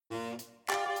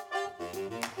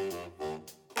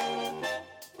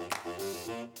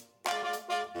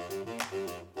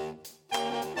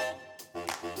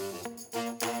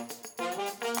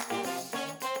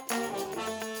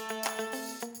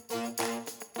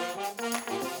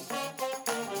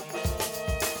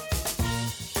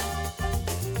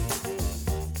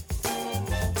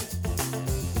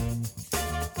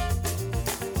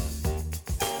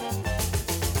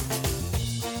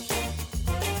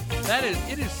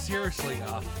It is seriously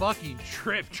a fucking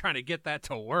trip trying to get that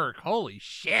to work. Holy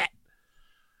shit.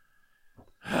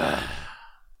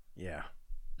 Yeah.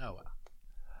 Oh well.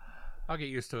 I'll get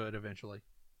used to it eventually.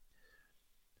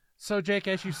 So Jake,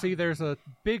 as you see, there's a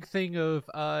big thing of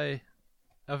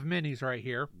minis right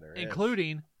here,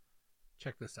 including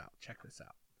check this out.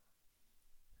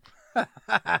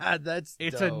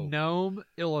 It's dope. a gnome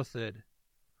Illithid.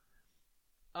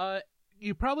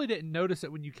 You probably didn't notice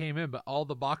it when you came in, but all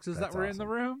the boxes that were in the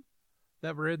room,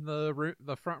 that were in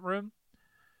the front room,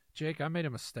 Jake, I made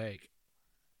a mistake.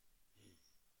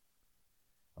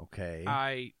 Okay.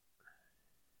 I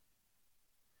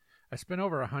spent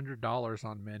over $100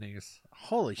 on minis.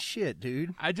 Holy shit,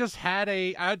 dude! I just had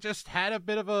a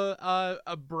bit of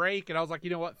a break, and I was like,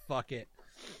 you know what? Fuck it.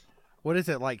 What is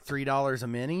it, like $3 a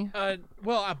mini?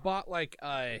 Well, I bought like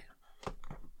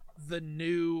the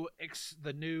new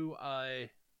the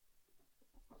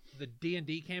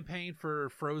D&D campaign for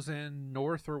Frozen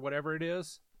North or whatever it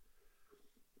is.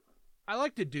 I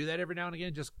like to do that every now and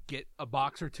again, just get a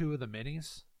box or two of the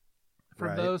minis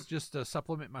from those just to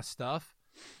supplement my stuff.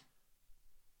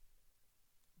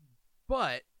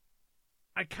 But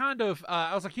I kind of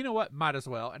I was like, you know what, might as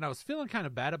well. And I was feeling kind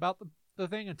of bad about the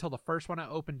thing until the first one I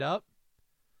opened up.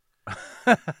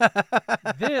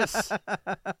 This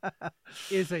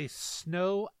is a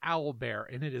snow owlbear,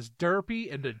 and it is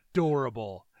derpy and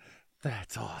adorable.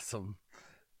 That's awesome.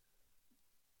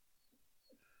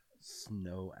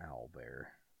 Snow owlbear.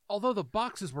 Although the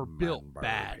boxes were built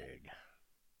bad.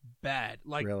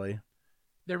 Like, really?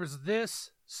 There was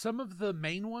this. Some of the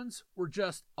main ones were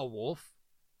just a wolf,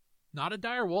 not a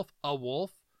dire wolf, a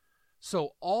wolf.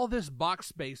 So all this box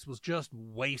space was just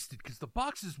wasted because the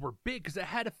boxes were big because it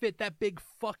had to fit that big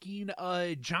fucking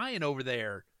giant over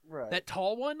there. Right. That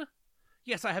tall one?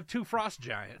 Yes, I have 2 frost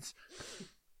giants.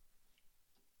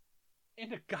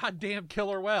 And a goddamn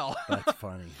killer whale. That's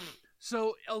funny.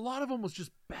 So a lot of them was just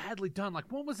badly done.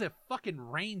 Like one was a fucking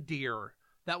reindeer.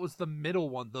 That was the middle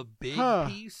one, the big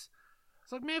piece.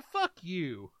 It's like, man, fuck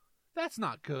you. That's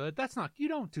not good. That's not, you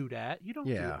don't do that. You don't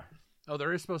do that. Oh,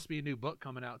 there is supposed to be a new book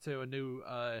coming out too. A new,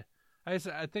 I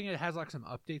think it has like some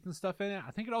updates and stuff in it. I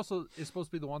think it also is supposed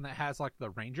to be the one that has like the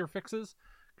ranger fixes,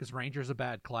 because ranger's a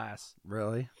bad class.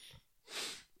 Really?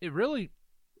 It really,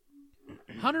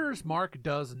 Hunter's Mark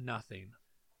does nothing.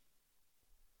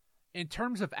 In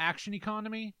terms of action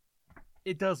economy,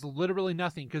 it does literally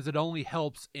nothing because it only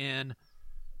helps in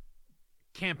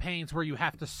campaigns where you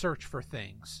have to search for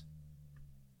things.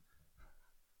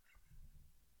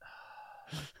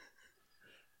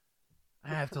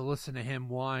 I have to listen to him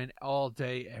whine all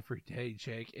day, every day,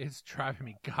 Jake. It's driving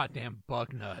me goddamn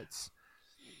bug nuts.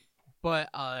 But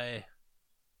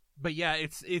yeah,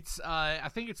 it's I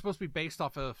think it's supposed to be based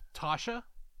off of Tasha,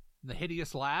 The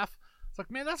Hideous Laugh. It's like,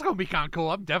 man, that's gonna be kind of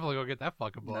cool. I'm definitely gonna get that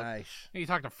fucking book. Nice. And you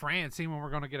talk to Fran, see when we're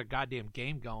gonna get a goddamn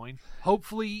game going.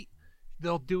 Hopefully,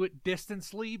 they'll do it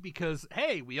distantly because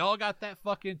hey, we all got that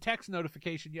fucking text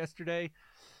notification yesterday.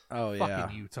 Oh,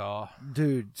 fucking Utah.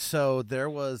 Dude, so there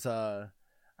was I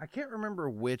can't remember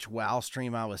which WoW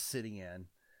stream I was sitting in,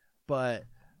 but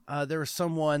there was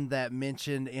someone that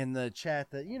mentioned in the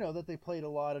chat that, you know, that they played a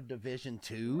lot of Division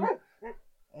 2.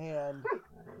 And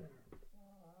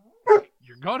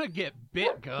you're gonna get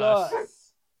bit,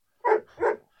 Gus.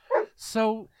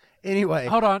 So anyway,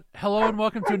 hold on. Hello and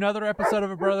welcome to another episode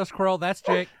of A Brother Squirrel. That's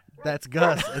Jake. That's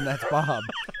Gus, and that's Bob.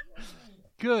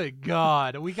 Good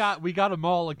God, we got them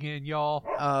all again, y'all.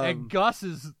 And Gus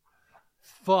is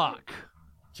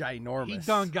ginormous. He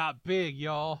done got big,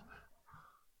 y'all,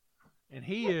 and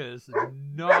he is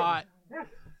not.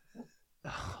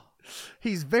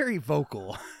 He's very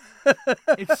vocal.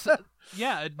 It's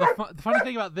yeah. The funny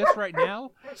thing about this right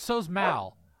now, so's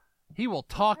Mal. He will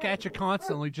talk at you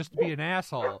constantly just to be an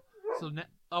asshole. So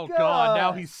God,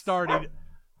 now he's starting.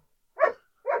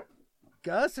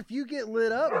 Gus, if you get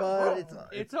lit up, bud,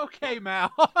 it's okay,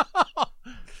 Mal.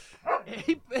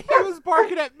 he was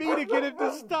barking at me to get him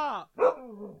to stop.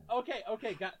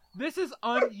 Okay, God, this is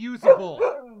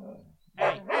unusable.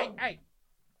 Hey,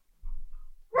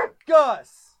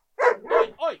 Gus.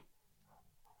 Oi.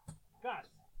 Gus,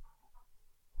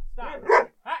 stop.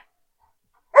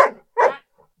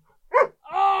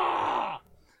 Ah!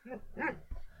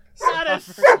 That is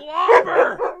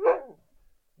slobber.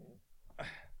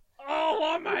 All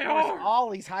on my arm.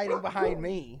 Ollie's hiding behind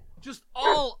me. Just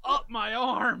all up my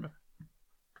arm.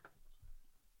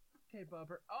 Okay,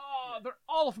 Bubber. Oh,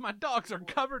 all of my dogs are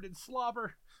covered in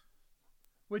slobber.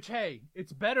 Which, hey,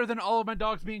 it's better than all of my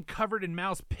dogs being covered in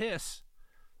mouse piss.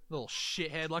 Little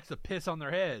shithead likes to piss on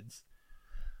their heads.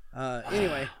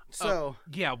 Anyway, so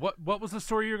yeah, what was the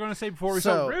story you were going to say before we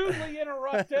So- so rudely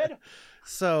interrupted?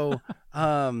 So,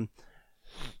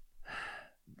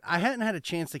 I hadn't had a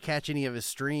chance to catch any of his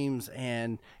streams,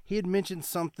 and he had mentioned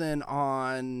something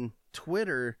on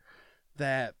Twitter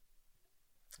that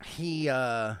he's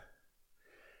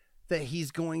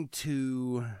going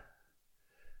to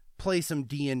play some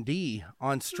D&D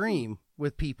on stream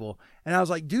with people. And I was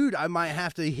like, dude, I might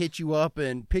have to hit you up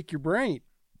and pick your brain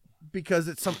because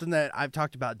it's something that I've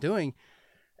talked about doing.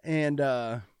 And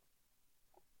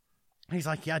he's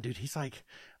like, yeah, dude. He's like,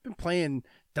 I've been playing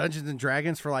Dungeons and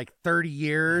Dragons for like 30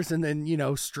 years and then,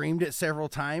 streamed it several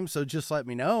times. So just let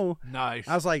me know. Nice.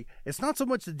 I was like, it's not so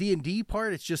much the D&D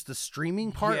part. It's just the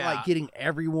streaming part, Yeah. like getting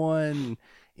everyone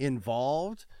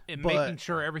involved. And but- making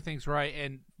sure everything's right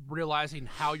and realizing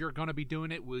how you're going to be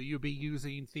doing it. Will you be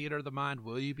using Theater of the Mind?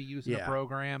 Will you be using Yeah. a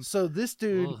program? So this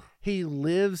dude, Ugh. he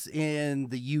lives in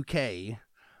the UK,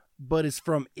 but is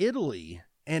from Italy.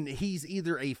 And he's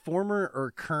either a former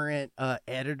or current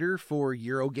editor for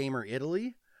Eurogamer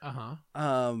Italy. Uh-huh.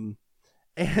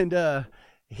 And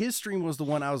his stream was the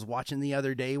one I was watching the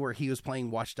other day where he was playing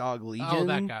Watchdog Legion. Oh,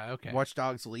 that guy. Okay. Watch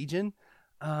Dogs Legion.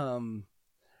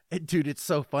 Dude, it's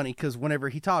so funny because whenever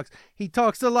he talks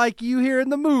to like you hear in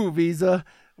the movies.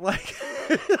 Like,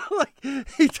 like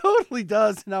he totally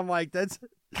does, and I'm like,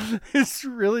 it's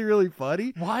really, really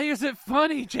funny. Why is it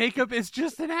funny, Jacob? It's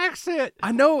just an accent.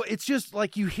 I know, it's just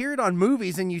like you hear it on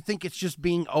movies and you think it's just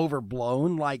being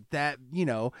overblown, like that.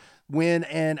 When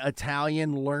an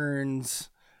Italian learns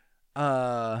See,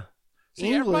 English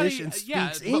everybody- and speaks yeah,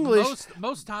 but English.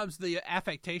 Most times the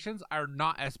affectations are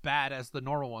not as bad as the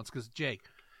normal ones. Because Jake,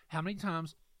 how many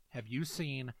times have you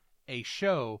seen a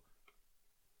show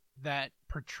that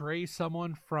portrays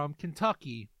someone from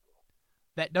Kentucky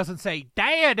that doesn't say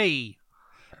 "daddy"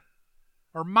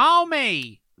 or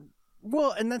 "mommy"?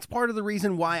 Well, and that's part of the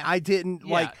reason why I didn't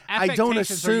Yeah, like. I don't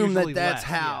affectations are assume that usually that's less,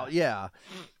 how. Yeah.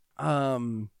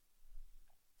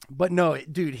 But no,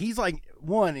 dude, he's like,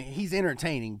 one, he's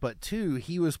entertaining, but two,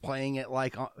 he was playing it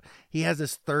like he has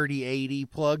this 3080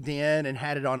 plugged in and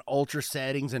had it on ultra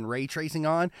settings and ray tracing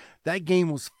on. That game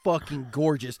was fucking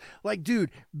gorgeous. Like,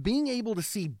 dude, being able to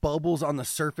see bubbles on the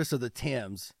surface of the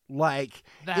Thames, like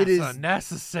That's it is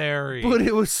unnecessary. But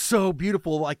it was so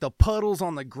beautiful. Like the puddles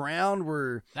on the ground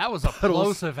were. That was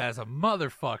puddles. explosive as a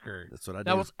motherfucker. That's what I did.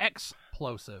 That was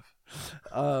explosive.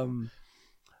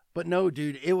 But no,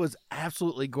 dude, it was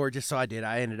absolutely gorgeous. So I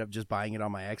ended up just buying it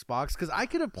on my Xbox because I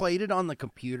could have played it on the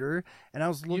computer. And I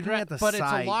was looking at the but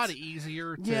site. it's a lot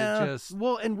easier to Yeah, just.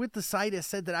 well, and with the site, it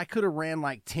said that I could have ran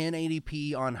like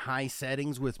 1080p on high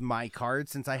settings with my card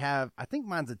since I think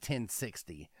mine's a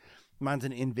 1060. Mine's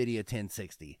an NVIDIA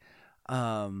 1060.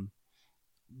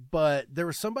 But there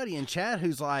was somebody in chat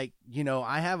who's like,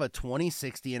 I have a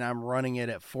 2060 and I'm running it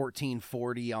at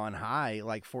 1440 on high,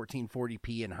 like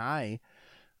 1440p in high.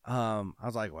 I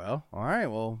was like, well, all right,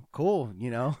 well, cool,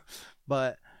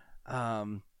 but I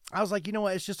was like, you know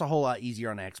what? It's just a whole lot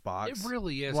easier on Xbox. It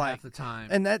really is Like, half the time.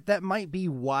 And that might be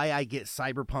why I get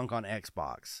Cyberpunk on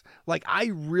Xbox. Like, I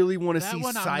really want to That see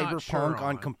one I'm not sure Cyberpunk on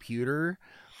on. computer.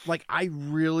 Like,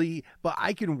 but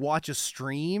I can watch a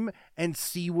stream and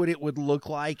see what it would look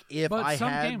like if but I some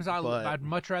had. games I'd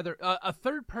much rather a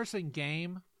third-person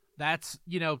game that's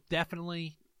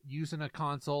definitely using a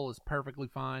console is perfectly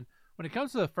fine. When it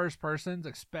comes to the first persons,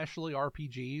 especially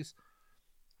RPGs,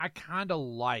 I kind of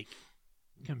like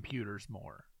computers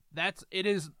more. It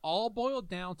is all boiled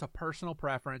down to personal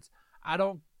preference. I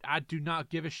do not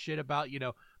give a shit about,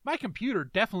 my computer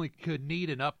definitely could need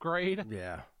an upgrade.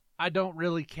 Yeah. I don't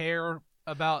really care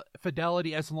about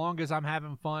fidelity as long as I'm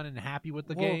having fun and happy with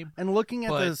the game. And looking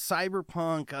at But- the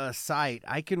Cyberpunk site,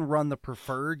 I can run the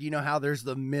preferred. You know how there's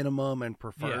the minimum and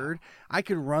preferred? I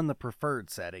can run the preferred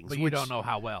settings. But you don't know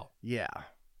how well. Yeah.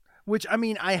 Which, I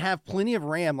mean, I have plenty of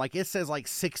RAM. Like, it says like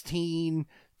 16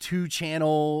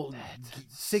 2-channel,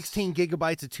 16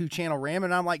 gigabytes of 2-channel RAM.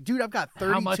 And I'm like, dude, I've got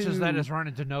 32. How much is that is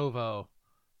running de novo?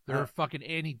 They're fucking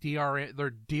anti-DRM.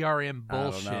 They're DRM I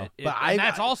don't know. bullshit. But And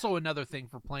that's also another thing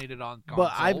for playing it on console.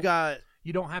 But I've got...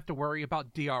 You don't have to worry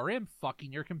about DRM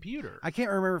fucking your computer. I can't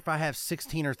remember if I have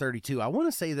 16 or 32. I want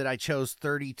to say that I chose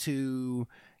 32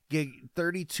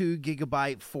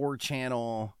 gigabyte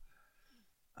 4-channel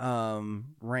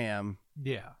RAM.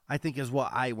 Yeah. I think is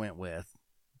what I went with.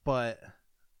 But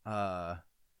yeah,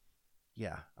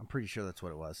 I'm pretty sure that's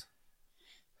what it was.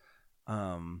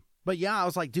 But yeah, I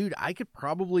was like, dude, I could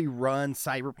probably run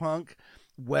Cyberpunk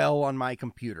well on my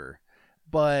computer.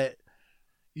 But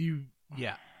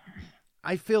Yeah.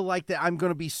 I feel like that I'm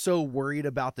going to be so worried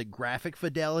about the graphic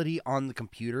fidelity on the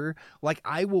computer. Like,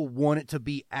 I will want it to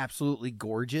be absolutely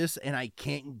gorgeous, and I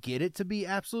can't get it to be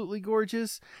absolutely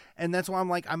gorgeous. And that's why I'm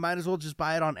like, I might as well just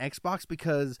buy it on Xbox,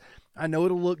 because I know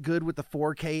it'll look good with the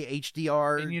 4K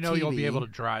HDR And you know TV. you'll be able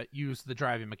to use the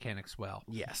driving mechanics well.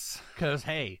 Yes. Because,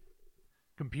 hey,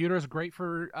 computers great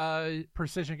for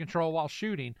precision control while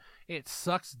shooting. It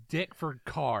sucks dick for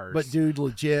cars. But dude,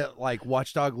 legit, like,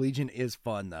 Watch Dogs Legion is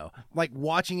fun though. Like,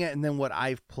 watching it and then what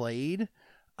I've played,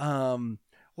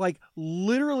 like,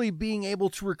 literally being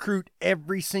able to recruit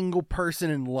every single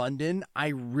person in London, I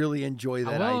really enjoy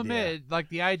that idea. I will admit, like,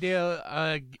 the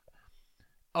idea,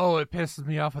 it pisses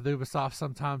me off with Ubisoft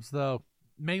sometimes though,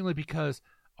 mainly because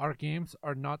our games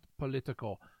are not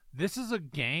political. This is a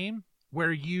game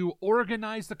where you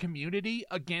organize the community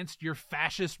against your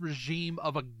fascist regime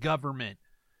of a government.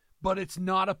 But it's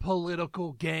not a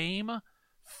political game.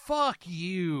 Fuck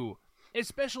you.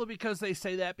 Especially because they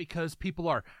say that because people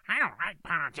are, I don't like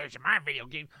politics in my video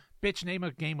game. Bitch, name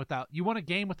a game without... You want a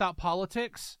game without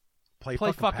politics? Play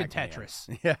fucking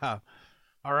Tetris. Yeah.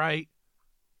 All right.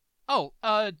 Oh,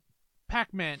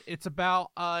 Pac-Man. It's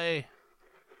about... Sorry.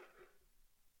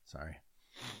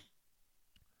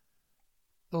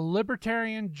 The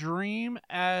libertarian dream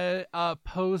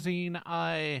opposing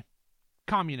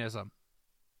communism.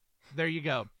 There you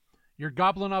go. You're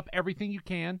gobbling up everything you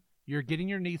can. You're getting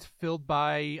your needs filled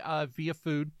by via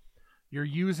food. You're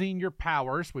using your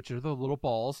powers, which are the little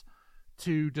balls,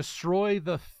 to destroy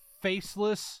the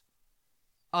faceless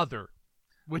other.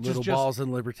 Which little is just... balls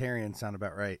and libertarian sound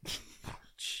about right.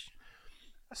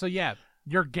 So yeah,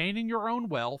 you're gaining your own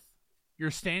wealth.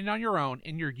 You're standing on your own,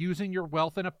 and you're using your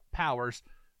wealth and powers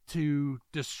to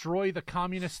destroy the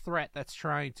communist threat that's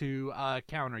trying to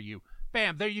counter you.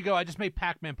 Bam, there you go. I just made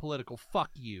Pac-Man political.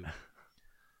 Fuck you.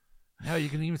 Hell, you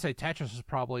can even say Tetris is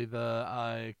probably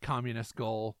the communist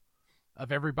goal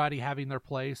of everybody having their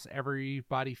place,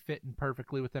 everybody fitting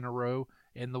perfectly within a row,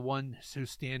 and the ones who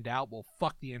stand out will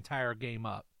fuck the entire game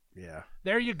up. Yeah.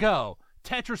 There you go.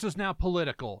 Tetris is now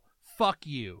political. Fuck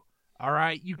you. All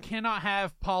right? You cannot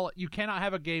have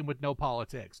a game with no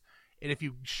politics. And if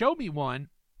you show me one,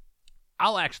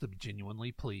 I'll actually be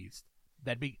genuinely pleased.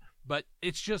 But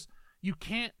it's just, you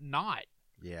can't not.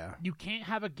 Yeah. You can't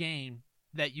have a game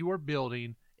that you are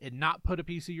building and not put a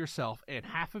piece of yourself, and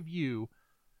half of your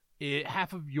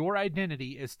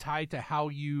identity is tied to how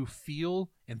you feel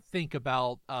and think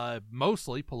about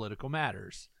mostly political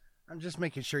matters. I'm just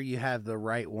making sure you have the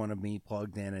right one of me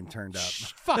plugged in and turned up.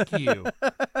 Fuck you.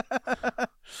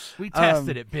 We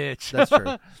tested it, bitch. That's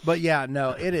true. But yeah, no,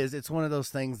 it is. It's one of those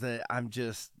things that I'm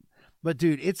just... But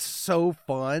dude, it's so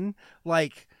fun.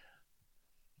 Like,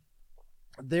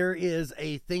 there is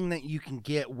a thing that you can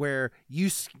get where you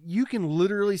can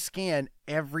literally scan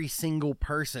every single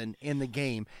person in the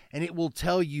game, and it will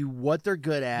tell you what they're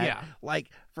good at. Yeah.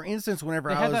 Like, for instance, whenever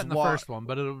they I had was that in the first one,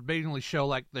 but it'll basically show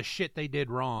like the shit they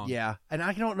did wrong. Yeah, and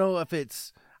I don't know if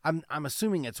it's... I'm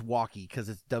assuming it's Walkie because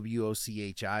it's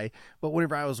WOCHI. But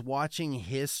whenever I was watching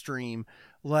his stream,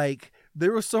 like,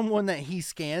 there was someone that he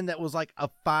scanned that was like a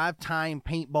 5-time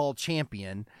paintball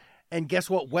champion. And guess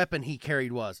what weapon he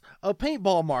carried was? A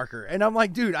paintball marker. And I'm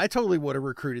like, dude, I totally would have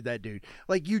recruited that dude.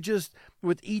 Like, you just,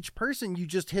 with each person, you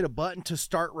just hit a button to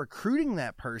start recruiting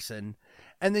that person.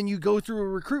 And then you go through a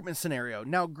recruitment scenario.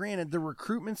 Now, granted, the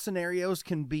recruitment scenarios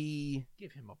can be...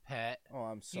 Give him a pet. Oh,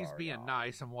 I'm sorry. He's being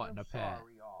nice and wanting a pet.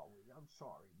 I'm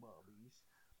sorry, Bubbies.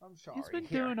 I'm sorry. He's been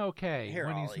doing okay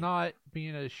when Ollie. he's not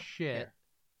being a shit. Here.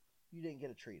 You didn't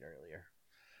get a treat earlier.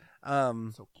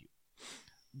 So cute.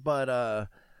 But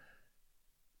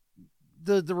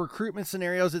the recruitment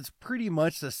scenarios, it's pretty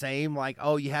much the same. Like,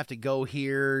 oh, you have to go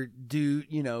here, do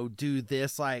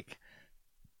this, like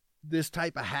this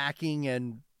type of hacking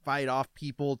and fight off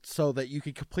people so that you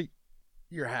can complete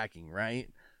your hacking, right?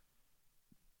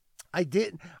 I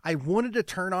wanted to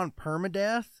turn on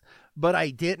permadeath, but I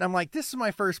didn't. I'm like, this is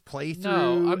my first playthrough.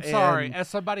 No, I'm sorry. As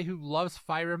somebody who loves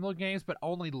Fire Emblem games but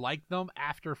only liked them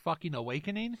after fucking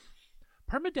Awakening,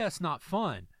 permadeath's not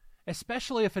fun.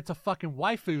 Especially if it's a fucking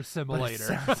waifu simulator.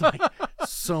 But it sounds like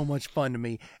so much fun to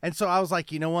me. And so I was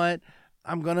like, you know what?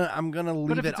 I'm gonna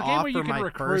leave it off for my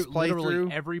first playthrough.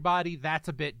 Literally everybody, that's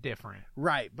a bit different.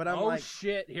 Right, but I'm like,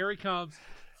 shit, here he comes.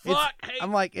 Fuck! Hey.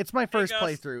 I'm like, it's my first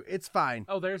playthrough. It's fine.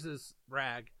 Oh, there's his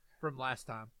rag from last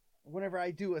time. Whenever I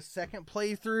do a second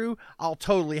playthrough, I'll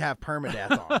totally have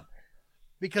permadeath on.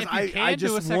 Because I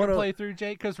just do a second want to playthrough,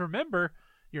 Jake. Because remember,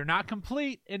 you're not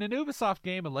complete in an Ubisoft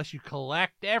game unless you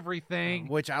collect everything.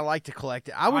 Which I like to collect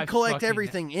it. I would collect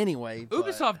everything anyway. But...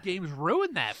 Ubisoft games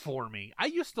ruined that for me. I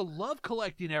used to love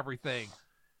collecting everything.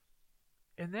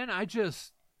 And then I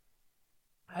just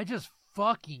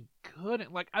fucking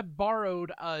couldn't. Like, I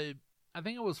borrowed, I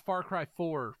think it was Far Cry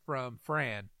 4 from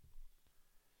Fran.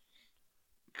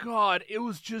 God, it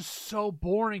was just so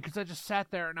boring because I just sat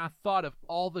there and I thought of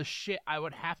all the shit I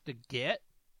would have to get.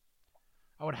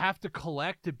 I would have to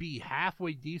collect to be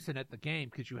halfway decent at the game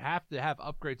because you have to have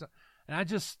upgrades. And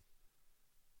this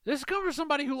is coming from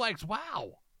somebody who likes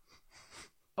WoW.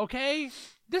 Okay?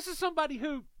 This is somebody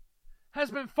who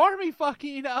has been farming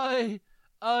fucking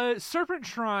Serpent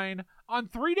Shrine on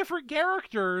 3 different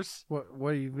characters.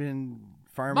 What have you been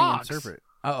farming Mogs. in Serpent?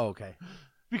 Oh, okay.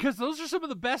 Because those are some of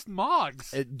the best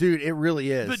mogs. Dude, it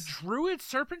really is. The Druid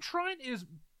Serpent Shrine is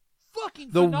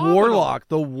fucking the phenomenal. Warlock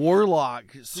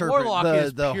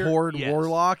Serpent, the pure, Horde yes.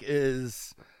 Warlock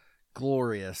is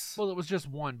glorious. Well, it was just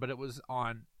one, but it was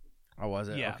on. Oh, was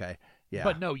it? Yeah. Okay. Yeah.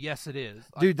 But no, yes, it is.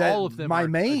 Dude, all of them my are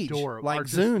mage, adorable, like are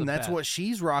just Zune, the that's best. what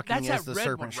she's rocking That's as that the red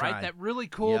Serpent one, Shrine. right? That really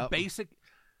cool Yep. basic.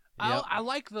 Yep. I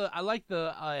like the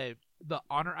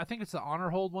honor. I think it's the honor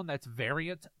hold one that's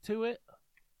variant to it.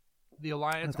 The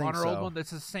Alliance I think honor hold so. one that's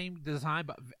the same design,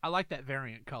 but I like that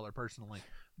variant color personally.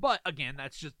 But again,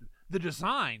 that's just the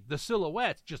design, the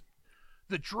silhouettes. Just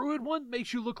the Druid one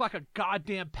makes you look like a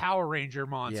goddamn Power Ranger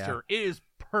monster. It is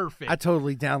perfect. I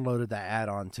totally downloaded that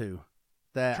add-on too.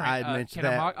 That I mentioned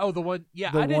that. The one,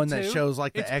 yeah, the I did one too. that shows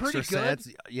like the It's extra pretty good. sets.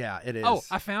 Yeah, it is. Oh,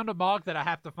 I found a mog that I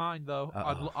have to find though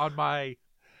Uh-oh.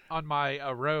 on my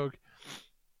Rogue.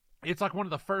 It's like one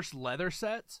of the first leather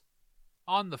sets.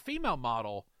 On the female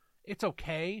model, it's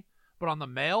okay, but on the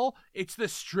male, it's the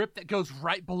strip that goes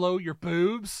right below your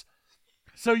boobs.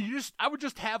 So I would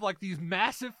just have like these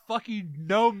massive fucking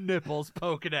gnome nipples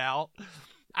poking out.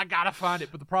 I gotta find it,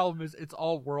 but the problem is it's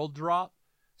all world drop,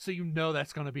 so you know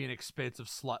that's gonna be an expensive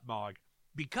slut mog.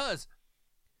 Because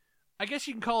I guess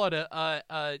you can call it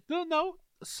no,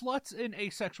 slut's an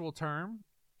asexual term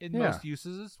in most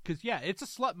uses, because it's a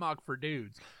slut mog for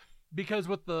dudes. Because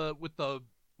with the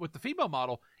female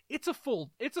model, it's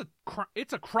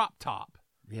a crop top.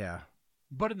 Yeah.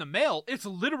 But in the male, it's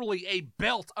literally a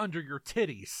belt under your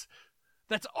titties.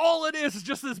 That's all it is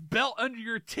just this belt under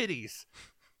your titties.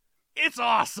 It's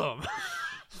awesome.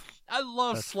 I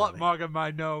love slut mogging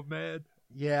my gnome, man.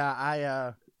 Yeah,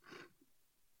 I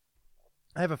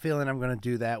have a feeling I'm going to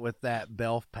do that with that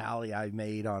Belf Pally I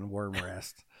made on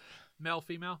Wormrest. Male,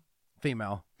 female?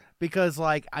 Female. Because,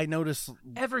 like, I noticed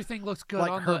everything looks good like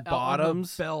on her the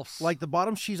bottoms, on the belfs. like the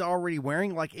bottom she's already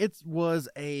wearing, like it was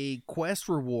a quest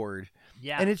reward.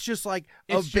 Yeah. And it's just like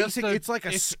it's like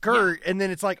a skirt, and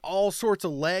then it's like all sorts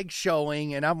of legs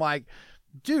showing, and I'm like,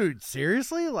 dude,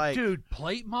 seriously? Like, dude,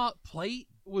 plate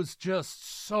was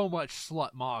just so much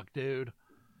slut mog, dude.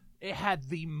 It had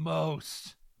the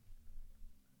most.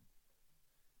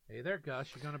 Hey there,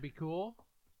 Gus. You gonna be cool?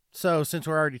 So, since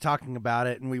we're already talking about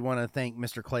it, and we want to thank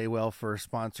Mr. Claywell for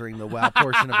sponsoring the WoW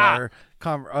portion of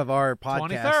our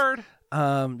podcast.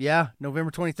 23rd.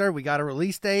 November 23rd. We got a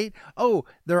release date. Oh,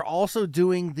 they're also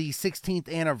doing the 16th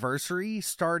anniversary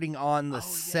starting on the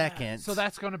 2nd. So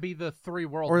that's going to be the 3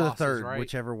 world or bosses, the 3rd, right?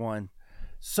 whichever one.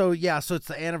 So so it's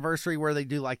the anniversary where they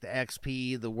do like the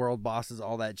XP, the world bosses,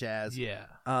 all that jazz. Yeah.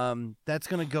 That's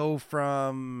going to go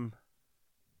from.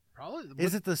 Probably.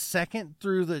 Is it the 2nd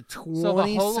through the 22nd? So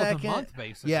the whole of the month,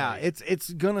 basically. Yeah,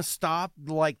 it's gonna stop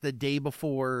like the day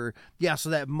before. Yeah,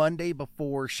 so that Monday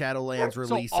before Shadowlands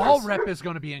releases. So all rep is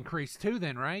going to be increased too,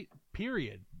 then, right?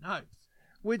 Period. Nice.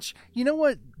 Which, you know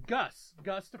what,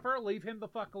 Gustafer, leave him the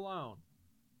fuck alone.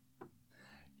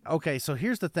 Okay, so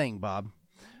here's the thing, Bob.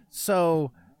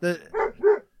 So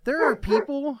there are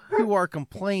people who are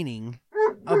complaining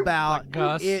about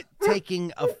it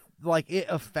taking it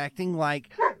affecting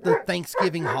like the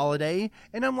Thanksgiving holiday,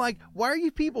 and I'm like, why are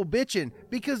you people bitching?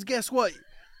 Because guess what?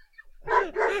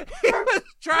 He was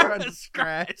trying to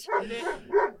scratch it.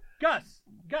 Gus.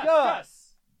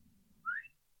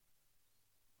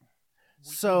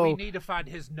 So we need to find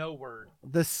his no word.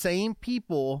 The same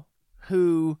people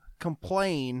who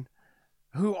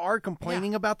are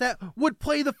complaining about that would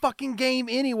play the fucking game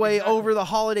anyway over the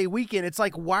holiday weekend. It's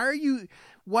like, why are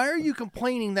you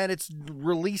complaining that it's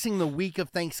releasing the week of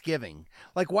Thanksgiving?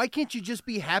 Like, why can't you just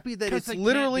be happy that it's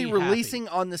literally releasing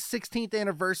on the 16th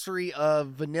anniversary of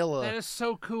vanilla? That is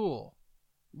so cool.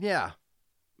 Yeah.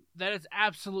 That is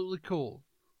absolutely cool.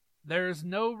 There is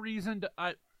no reason to...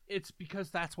 it's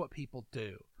because that's what people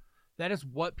do. That is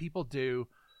what people do.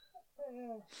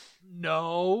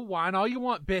 No, whine all you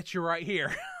want, bitch. You're right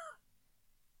here.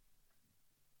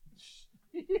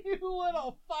 You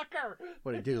little fucker.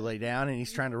 What did he do? Lay down and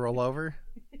he's trying to roll over?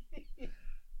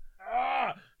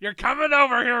 You're coming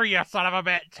over here, you son of a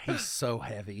bitch. He's so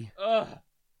heavy.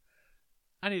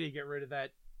 I need to get rid of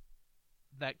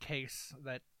that case.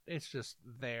 That it's just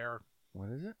there. What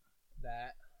is it?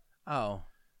 That. Oh.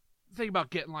 Think about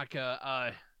getting like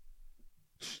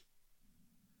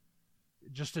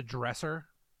just a dresser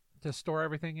to store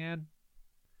everything in.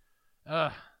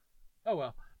 Oh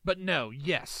well. But no,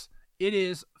 yes, it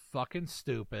is fucking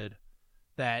stupid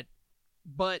that,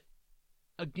 but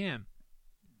again,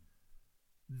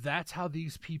 that's how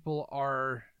these people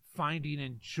are finding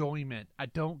enjoyment. I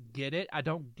don't get it. I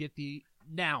don't get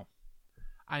now,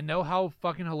 I know how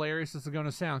fucking hilarious this is going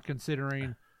to sound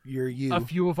considering you. a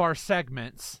few of our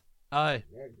segments. But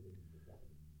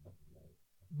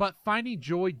finding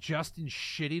joy just in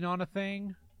shitting on a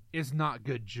thing is not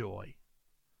good joy.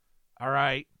 All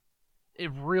right?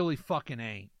 It really fucking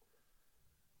ain't.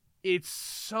 It's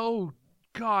so...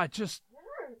 God, just...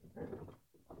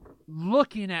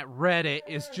 Looking at Reddit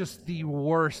is just the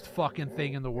worst fucking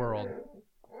thing in the world.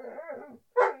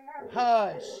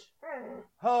 Hush.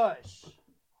 Hush.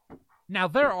 Now,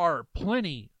 there are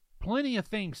plenty of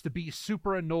things to be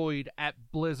super annoyed at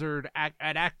Blizzard, at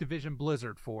Activision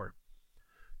Blizzard for.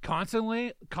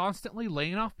 Constantly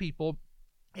laying off people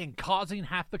and causing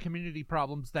half the community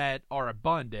problems that are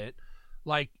abundant,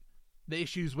 like the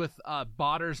issues with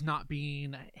botters not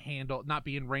being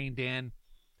reined in,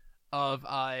 of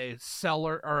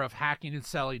seller or of hacking and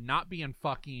selling not being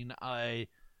fucking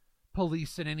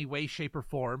policed in any way, shape, or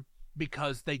form,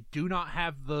 because they do not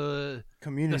have the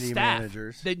community staff.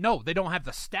 managers. They don't have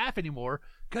the staff anymore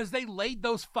because they laid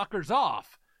those fuckers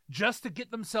off just to get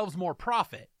themselves more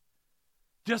profit.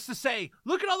 Just to say,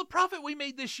 look at all the profit we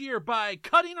made this year by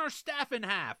cutting our staff in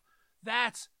half.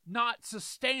 That's not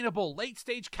sustainable. Late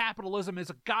stage capitalism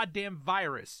is a goddamn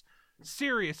virus.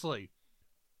 Seriously.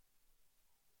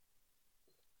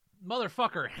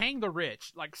 Motherfucker, hang the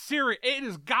rich. Like, it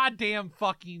is goddamn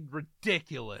fucking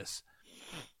ridiculous.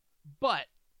 But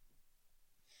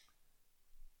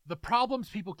the problems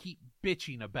people keep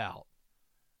bitching about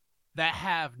that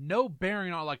have no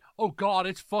bearing on, like, oh God,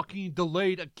 it's fucking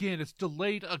delayed again. It's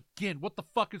delayed again. What the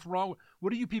fuck is wrong?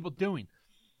 What are you people doing?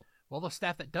 Well, the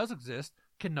staff that does exist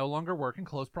can no longer work in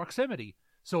close proximity.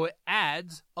 So it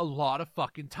adds a lot of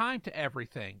fucking time to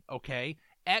everything, okay?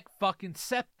 Fucking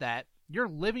accept that. You're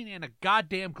living in a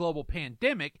goddamn global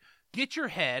pandemic. Get your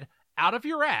head out of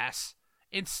your ass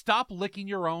and stop licking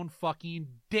your own fucking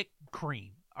dick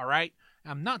cream, all right?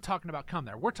 I'm not talking about cum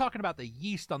there. We're talking about the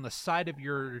yeast on the side of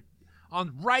your,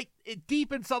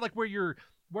 deep inside, like where your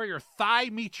thigh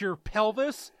meets your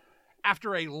pelvis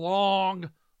after a long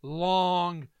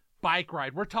bike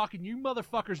ride. We're talking, you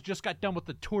motherfuckers just got done with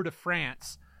the Tour de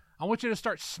France. I want you to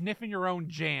start sniffing your own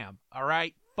jam, all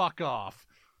right? Fuck off.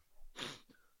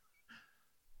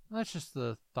 That's just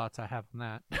the thoughts I have on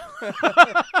that.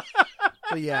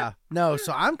 But yeah, no,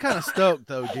 so I'm kind of stoked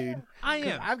though, dude. I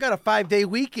am. I've got a 5-day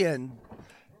weekend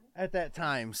at that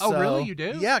time. So, oh, really? You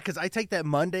do? Yeah, because I take that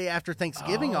Monday after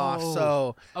Thanksgiving off.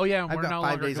 So yeah, and I've we're got no 5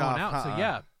 longer days going off. out. So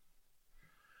yeah,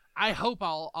 I hope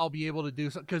I'll be able to do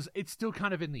something, because it's still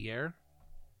kind of in the air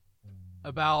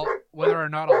about whether or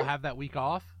not I'll have that week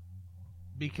off,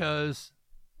 because,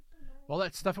 well,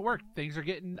 that stuff at work, things are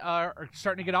getting are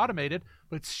starting to get automated,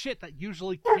 but it's shit that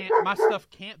usually can't. My stuff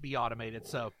can't be automated,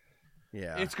 so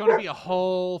yeah, it's going to be a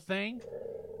whole thing.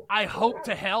 I hope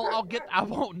to hell I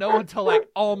won't know until like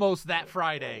almost that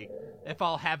Friday if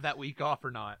I'll have that week off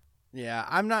or not. Yeah,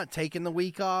 I'm not taking the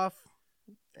week off.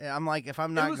 I'm like, if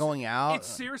I'm not going out, it's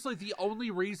seriously the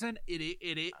only reason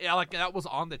it like that was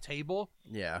on the table.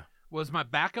 Yeah, was my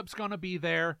backup's gonna be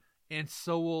there, and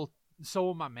so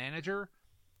will my manager.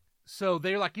 So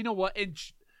they're like, you know what? And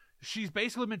she's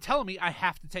basically been telling me I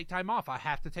have to take time off.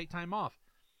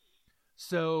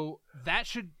 So that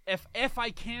should, if I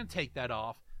can take that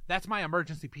off, that's my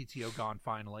emergency PTO gone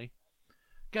finally.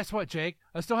 Guess what, Jake?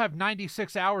 I still have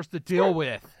 96 hours to deal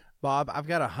with. Bob, I've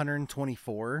got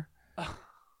 124.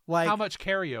 Like, how much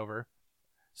carryover?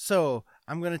 So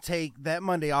I'm going to take that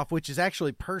Monday off, which is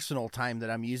actually personal time that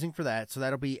I'm using for that. So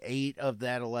that'll be 8 of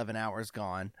that 11 hours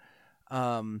gone.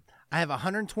 I have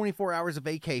 124 hours of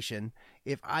vacation.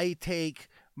 If I take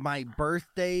my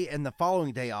birthday and the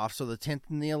following day off, so the 10th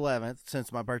and the 11th,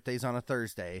 since my birthday's on a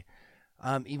Thursday,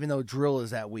 even though drill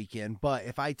is that weekend, but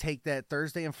if I take that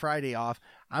Thursday and Friday off,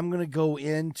 I'm going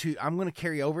to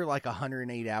carry over like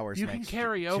 108 hours. You can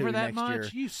carry over that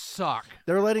much? Year. You suck.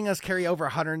 They're letting us carry over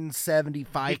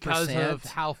 175%. Because of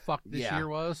how fucked this year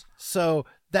was? So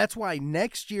that's why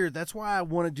next year, that's why I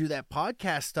want to do that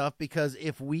podcast stuff, because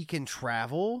if we can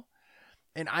travel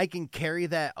and I can carry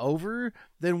that over,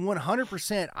 then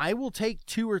 100% I will take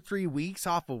 2 or 3 weeks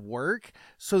off of work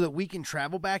so that we can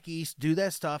travel back east, do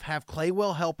that stuff, have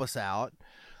Claywell help us out,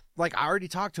 like I already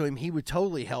talked to him. He would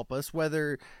totally help us,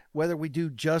 whether we do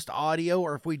just audio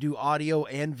or if we do audio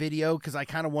and video, because I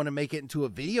kind of want to make it into a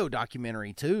video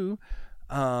documentary too.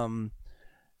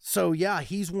 So yeah,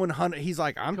 he's 100. He's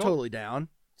like, I'm totally down.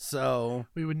 So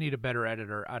we would need a better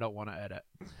editor. I don't want to edit.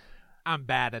 I'm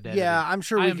bad at editing. Yeah, I'm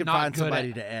sure we can find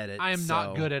somebody to edit. I am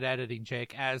not good at editing,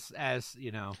 Jake, as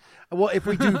you know. Well, if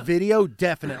we do video,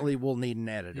 definitely we'll need an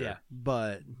editor. Yeah.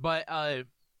 But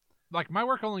like my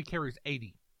work only carries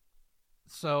 80.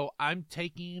 So I'm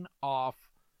taking off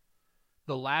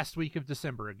the last week of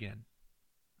December again.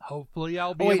 Hopefully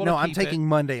I'll be able to I'm keep taking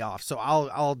Monday off. So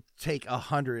I'll take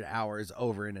 100 hours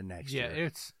over into next year. Yeah,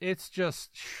 it's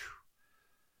just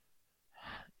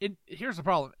here's the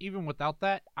problem. Even without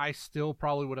that, I still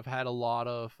probably would have had a lot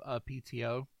of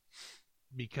PTO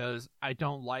because I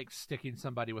don't like sticking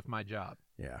somebody with my job.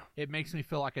 Yeah. It makes me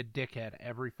feel like a dickhead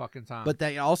every fucking time. But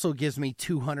that also gives me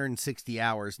 260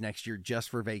 hours next year just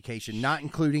for vacation, not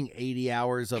including 80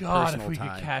 hours of personal time. God, if we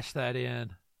could cash that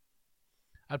in.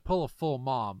 I'd pull a full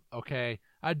mom, okay?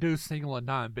 I'd do single and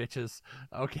none, bitches,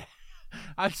 okay?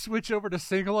 I'd switch over to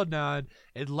single and none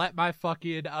and let my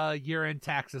fucking year-end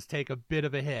taxes take a bit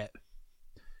of a hit.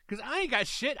 Because I ain't got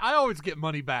shit. I always get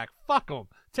money back. Fuck them.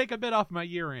 Take a bit off my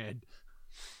year-end.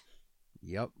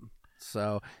 Yep.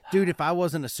 So, dude, if I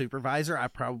wasn't a supervisor, I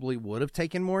probably would have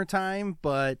taken more time.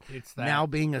 But now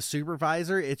being a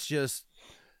supervisor, it's just,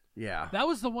 yeah. That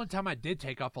was the one time I did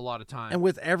take off a lot of time. And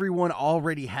with everyone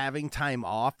already having time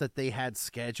off that they had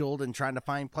scheduled and trying to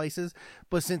find places,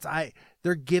 but since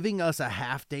they're giving us a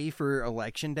half day for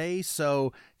election day,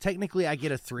 so technically I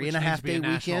get a 3.5 day weekend.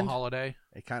 National holiday.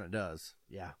 It kind of does,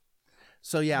 yeah.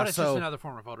 So yeah, but it's just another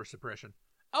form of voter suppression.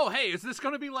 Oh, hey, is this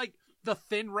going to be like the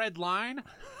Thin Red Line?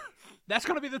 That's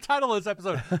going to be the title of this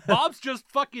episode. Bob's just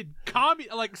fucking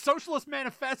Socialist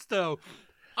Manifesto.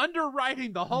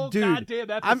 Underwriting the whole goddamn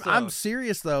episode. I'm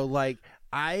serious though. Like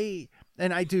I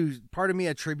do. Part of me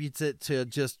attributes it to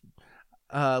just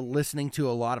listening to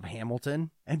a lot of Hamilton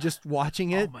and just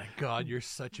watching it. Oh my god, you're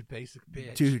such a basic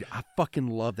bitch, dude! I fucking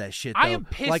love that shit. Though. I am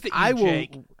pissed at you,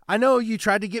 Jake. I know you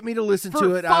tried to get me to listen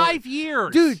to it for 5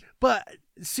 years, dude. But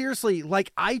seriously,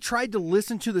 like I tried to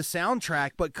listen to the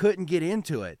soundtrack but couldn't get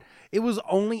into it. It was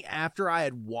only after I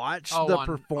had watched the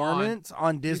performance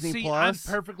on Disney Plus.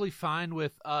 I'm perfectly fine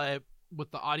with the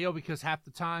audio because half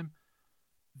the time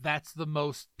that's the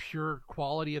most pure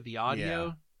quality of the audio.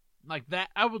 Yeah. Like that,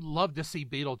 I would love to see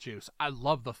Beetlejuice. I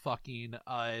love the fucking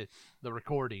the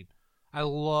recording. I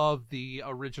love the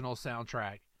original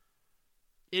soundtrack.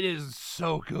 It is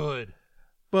so good.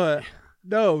 But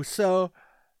no, so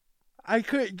I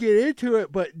couldn't get into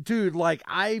it, but dude, like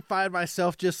I find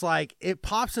myself just like it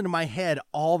pops into my head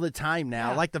all the time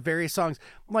now, like the various songs.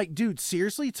 I'm like, dude,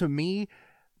 seriously, to me,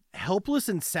 Helpless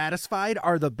and Satisfied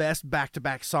are the best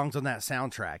back-to-back songs on that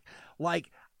soundtrack.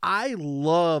 Like I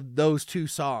love those two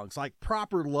songs, like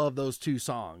proper love those two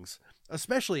songs,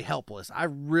 especially Helpless. I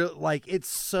really like it's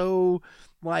so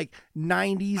like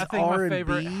 90s I think R&B. My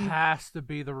favorite has to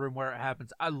be The Room Where It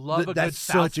Happens. I love a good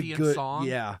Faustian song.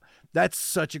 Yeah. That's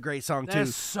such a great song too.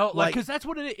 That's so like because that's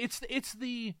what it is. It's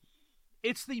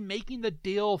the making the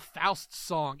deal Faust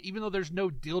song, even though there's no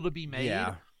deal to be made.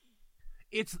 Yeah.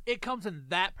 It comes in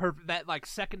that like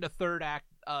second to third act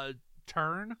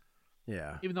turn.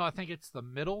 Yeah. Even though I think it's the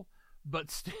middle,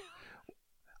 but still.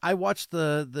 I watched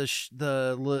the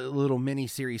little mini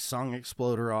series Song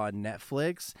Exploder on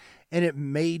Netflix, and it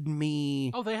made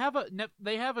me. Oh, they have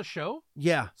a show.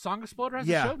 Yeah, Song Exploder has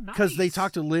a show. Nice. Because they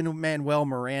talked to Lin-Manuel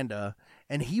Miranda,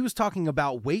 and he was talking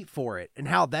about "Wait for It" and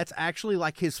how that's actually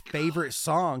like his favorite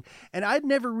song. And I'd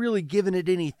never really given it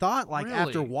any thought, like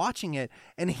after watching it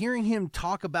and hearing him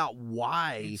talk about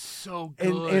why it's so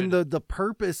good and the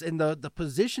purpose and the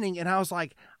positioning. And I was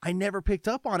like, I never picked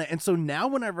up on it. And so now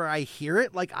whenever I hear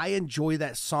it, like I enjoy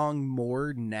that song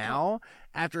more now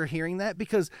after hearing that,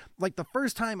 because like the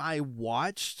first time I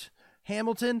watched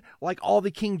Hamilton, like all the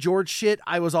King George shit,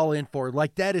 I was all in for.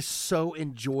 Like that is so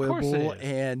enjoyable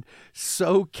and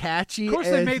so catchy. Of course,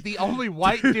 they made the only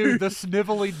white dude the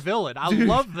sniveling villain. I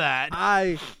love that.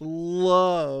 I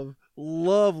love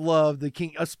the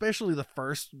King, especially the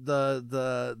first,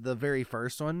 the very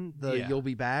first one, You'll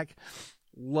Be Back.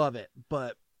 Love it,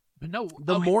 but no,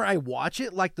 the more I watch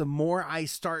it, like the more I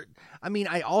start. I mean,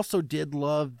 I also did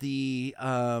love the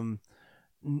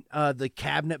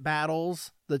cabinet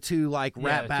battles, the two like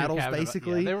rap battles,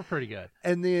 basically. They were pretty good.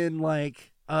 And then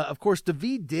like, of course,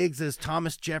 Daveed Diggs as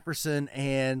Thomas Jefferson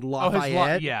and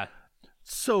Lafayette.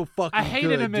 so fucking I hated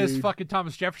good, him as dude. fucking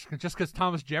Thomas Jefferson just because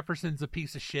Thomas Jefferson's a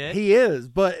piece of shit. He is,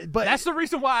 but that's the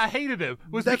reason why I hated him.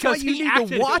 Was that's why because you he need acted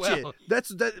to watch well.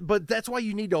 it. But that's why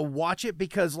you need to watch it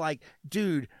because, like,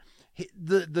 dude,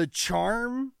 the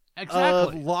charm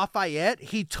Exactly. of Lafayette,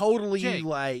 he totally Jake.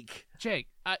 like. Jake,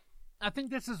 I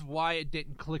think this is why it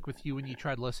didn't click with you when you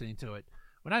tried listening to it.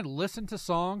 When I listen to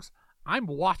songs, I'm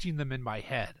watching them in my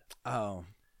head. Oh,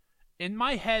 in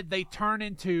my head, they turn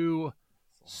into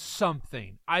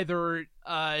something, either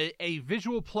a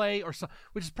visual play or something,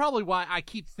 which is probably why I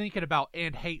keep thinking about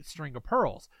And Hate String of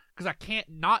Pearls, because I can't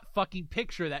not fucking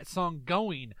picture that song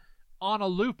going on a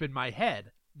loop in my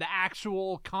head. The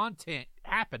actual content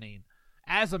happening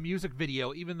as a music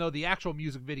video, even though the actual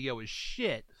music video is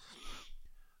shit.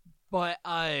 But,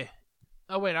 oh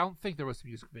wait, I don't think there was a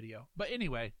music video. But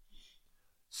anyway,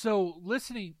 so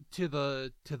listening to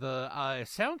the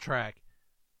soundtrack,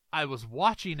 I was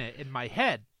watching it in my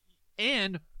head,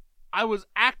 and I was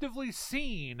actively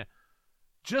seeing,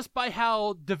 just by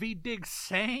how Daveed Diggs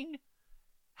sang,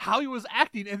 how he was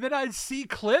acting, and then I'd see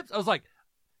clips. I was like,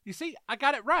 you see, I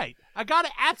got it right. I got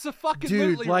it absolutely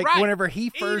dude, like right. whenever he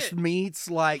first meets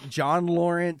like John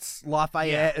Lawrence,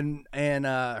 Lafayette, and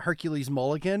Hercules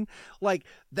Mulligan, like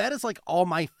that is like all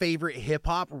my favorite hip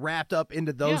hop wrapped up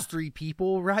into those three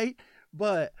people, right?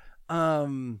 But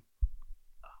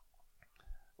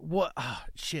what? Oh,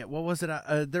 shit, what was it?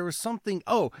 There was something.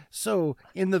 Oh, so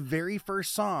in the very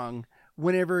first song,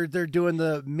 whenever they're doing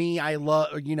the me, I love,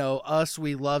 us,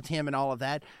 we loved him and all of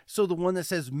that. So the one that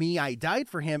says me, I died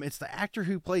for him, it's the actor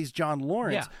who plays John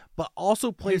Lawrence, but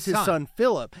also plays his son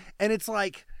Philip. And it's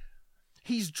like,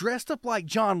 he's dressed up like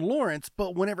John Lawrence,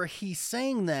 but whenever he's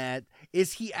saying that,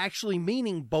 is he actually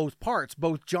meaning both parts?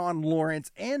 Both John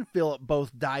Lawrence and Philip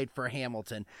both died for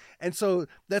Hamilton. And so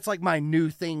that's like my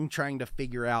new thing trying to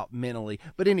figure out mentally.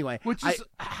 But anyway. Which is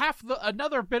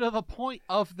another bit of the point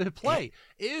of the play.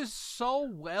 It is so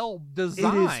well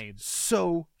designed. It is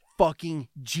so fucking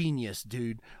genius,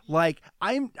 dude. Like,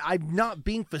 I'm not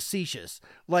being facetious.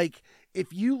 Like,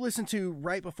 if you listen to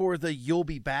right before the You'll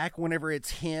Be Back, whenever it's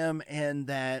him and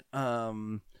that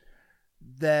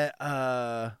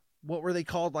what were they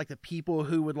called? Like the people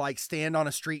who would like stand on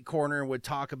a street corner and would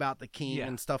talk about the king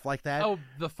and stuff like that. Oh,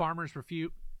 the Farmer's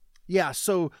Refute. Yeah,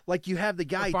 so like you have the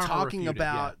guy talking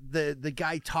about the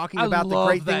guy talking about the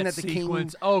great thing that the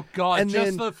sequence. king. Oh God! And just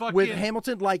then the fucking with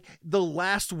Hamilton, like the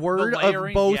last word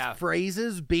of both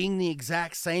phrases being the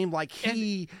exact same. Like and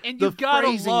you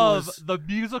gotta love the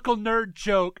musical nerd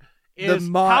joke.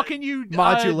 How can you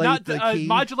modulate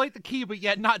the key, but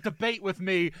yet not debate with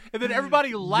me? And then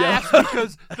everybody laughs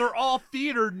because they're all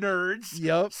theater nerds.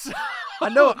 Yep. So, I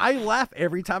know. I laugh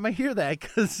every time I hear that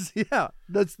because,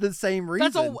 that's the same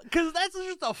reason. Because that's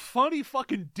just a funny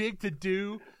fucking dig to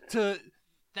do to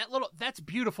that's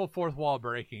beautiful fourth wall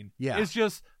breaking. Yeah. It's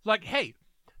just like, hey,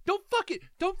 don't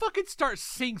fucking start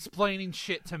sing-splaining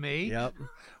shit to me. Yep.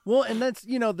 Well, and that's,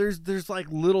 there's like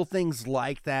little things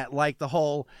like that, like the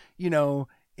whole, in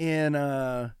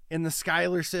the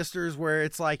Schuyler Sisters where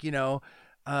it's like, I'm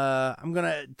going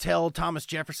to tell Thomas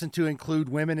Jefferson to include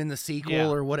women in the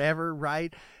sequel or whatever,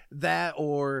 right? That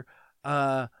or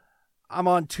I'm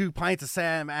on 2 pints of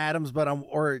Sam Adams, but I'm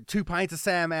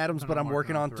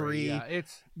working on 3. Yeah,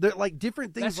 they're like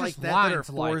different things like that are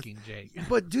forced. Jake.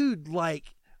 But dude,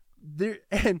 like there,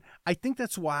 and I think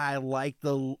that's why I like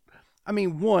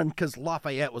one, because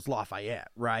Lafayette was Lafayette,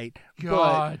 right?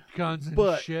 God, Guns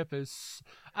and Ship is.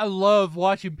 I love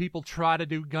watching people try to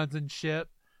do Guns and Ship.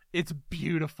 It's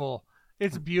beautiful.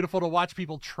 It's beautiful to watch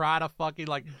people try to fucking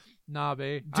like. Nah,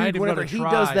 babe. Dude, whenever he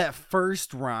does that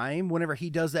first rhyme, whenever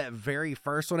he does that very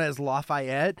first one as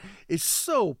Lafayette, it's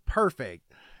so perfect.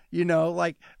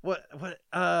 Like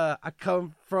I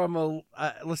come from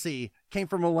came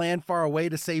from a land far away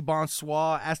to say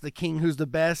bonsoir, ask the king who's the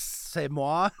best, c'est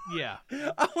moi. Yeah.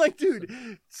 I'm like,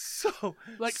 dude, so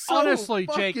honestly,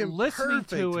 Jake, listening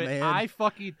to it, man. I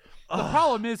fucking the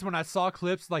problem is when I saw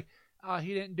clips like,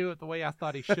 he didn't do it the way I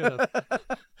thought he should have.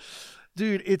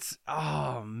 Dude, it's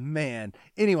oh man.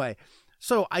 Anyway,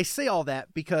 so I say all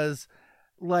that because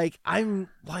like I'm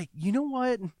like, you know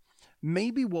what?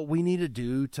 Maybe what we need to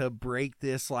do to break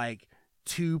this like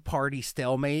 2-party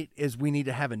stalemate is we need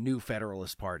to have a new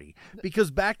Federalist Party. Because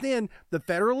back then, the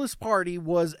Federalist Party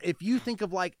was, if you think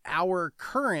of like our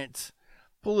current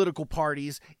political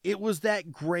parties, it was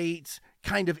that great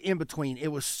kind of in between.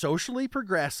 It was socially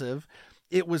progressive.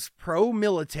 It was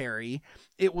pro-military.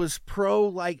 It was pro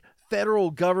like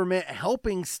federal government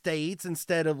helping states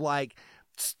instead of like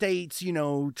states,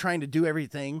 trying to do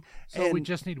everything. So we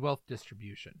just need wealth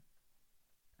distribution.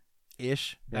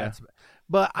 Ish. That's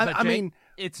But I Jake, mean,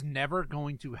 it's never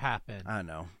going to happen. I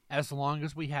know. As long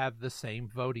as we have the same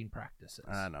voting practices.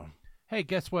 I know. Hey,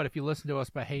 guess what? If you listen to us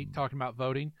but hate talking about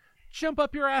voting, jump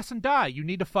up your ass and die. You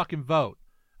need to fucking vote.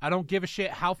 I don't give a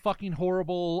shit how fucking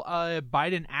horrible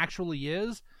Biden actually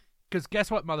is. Because guess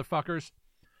what, motherfuckers?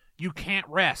 You can't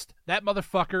rest. That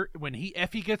motherfucker,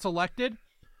 if he gets elected,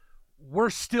 we're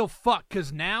still fucked.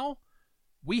 Because now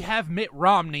we have Mitt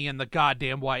Romney in the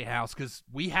goddamn White House. Because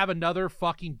we have another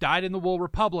fucking dyed-in-the-wool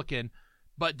Republican,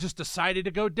 but just decided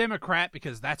to go Democrat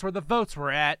because that's where the votes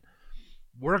were at.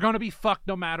 We're going to be fucked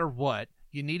no matter what.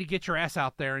 You need to get your ass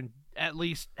out there and at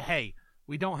least, hey,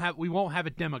 we won't have a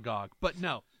demagogue. But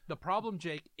no, the problem,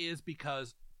 Jake, is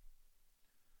because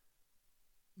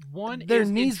there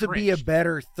needs to be a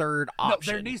better third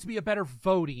option. No, there needs to be a better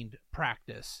voting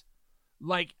practice.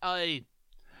 Like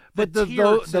but the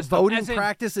voting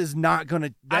practice is not going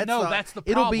to. I know that's the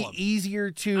problem. It'll be easier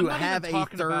to have a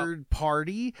third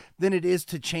party than it is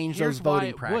to change those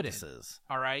voting practices.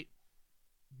 All right,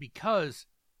 because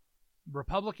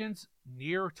Republicans,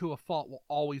 near to a fault, will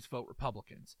always vote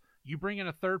Republicans. You bring in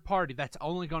a third party, that's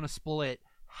only going to split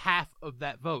half of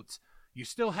that votes. You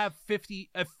still have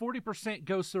 40%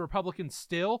 goes to Republicans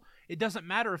still. It doesn't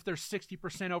matter if there's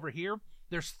 60% over here.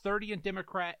 There's 30 in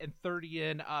Democrat and 30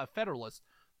 in Federalist.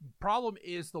 Problem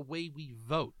is the way we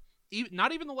vote.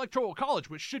 Not even the Electoral College,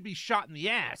 which should be shot in the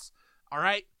ass. All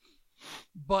right?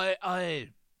 But a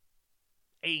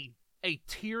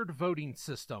tiered voting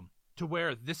system to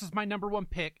where this is my number one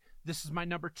pick, this is my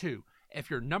number two. If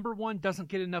your number one doesn't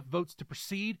get enough votes to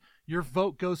proceed, your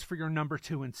vote goes for your number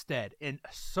two instead, and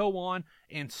so on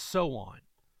and so on.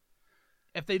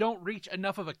 If they don't reach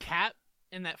enough of a cap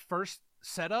in that first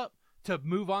setup to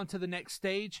move on to the next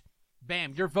stage,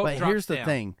 bam, your vote drops down. But here's the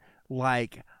thing,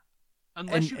 like,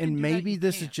 and maybe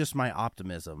this is just my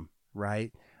optimism,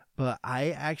 right? But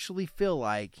I actually feel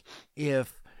like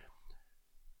if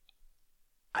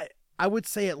I would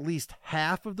say at least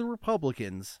half of the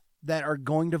Republicans that are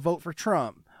going to vote for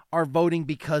Trump are voting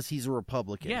because he's a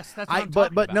Republican. Yes, that's what I'm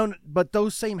talking about. No, but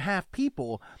those same half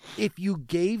people, if you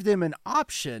gave them an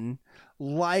option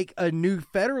like a new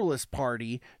Federalist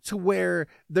Party to where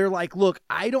they're like, look,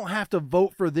 I don't have to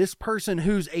vote for this person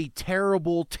who's a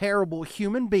terrible, terrible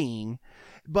human being,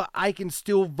 but I can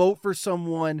still vote for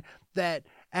someone that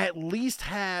at least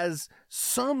has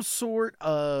some sort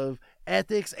of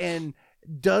ethics and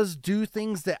do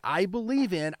things that I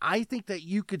believe in. I think that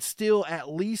you could still at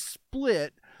least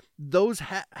split those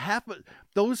half of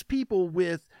those people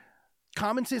with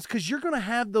common sense, because you're going to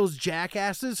have those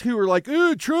jackasses who are like,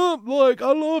 Trump, like,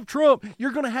 I love Trump.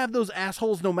 You're going to have those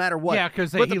assholes no matter what. Yeah,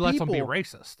 because he lets them be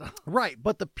racist. Right,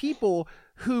 but the people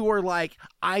who are like,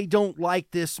 I don't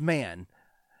like this man.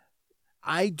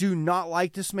 I do not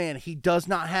like this man. He does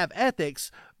not have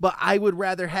ethics, but I would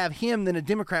rather have him than a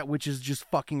Democrat, which is just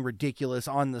fucking ridiculous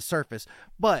on the surface.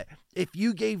 But if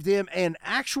you gave them an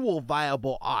actual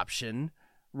viable option,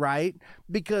 right?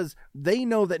 Because they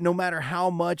know that no matter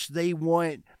how much they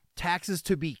want taxes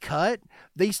to be cut,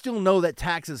 they still know that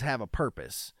taxes have a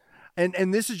purpose.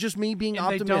 And this is just me being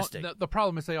optimistic. The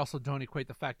problem is they also don't equate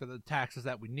the fact that the taxes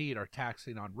that we need are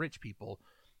taxing on rich people.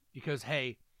 Because,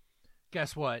 hey,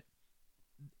 guess what?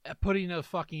 Putting a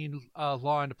fucking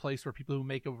law into place where people who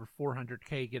make over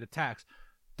 $400K get a tax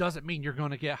doesn't mean you're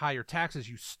going to get higher taxes,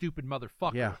 you stupid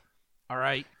motherfucker. Yeah. All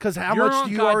right? Because how much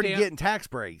do you already get in tax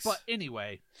breaks? But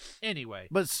anyway.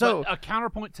 But a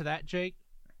counterpoint to that, Jake,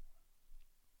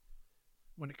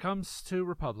 when it comes to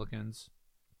Republicans,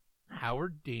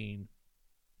 Howard Dean,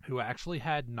 who actually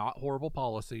had not horrible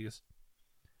policies,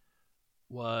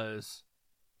 was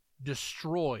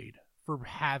destroyed for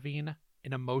having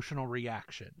an emotional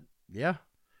reaction. Yeah.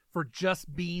 For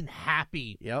just being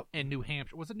happy. Yep. In New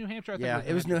Hampshire. Was it New Hampshire? Yeah,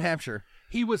 it was New Hampshire.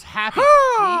 He was happy.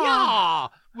 Yeah.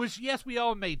 Which, yes, we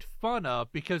all made fun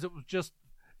of because it was just,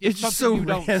 it's something so you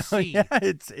don't see.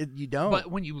 Yeah, you don't.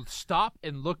 But when you stop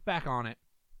and look back on it,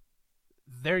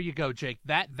 there you go, Jake.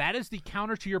 That is the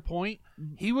counter to your point.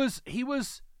 He was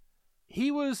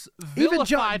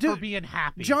vilified for being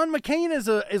happy. John McCain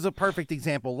is a perfect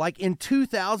example. Like in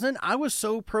 2000, I was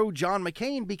so pro John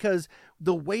McCain because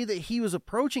the way that he was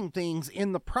approaching things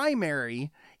in the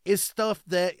primary is stuff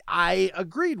that I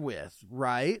agreed with,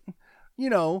 right? You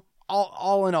know,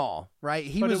 all in all, right?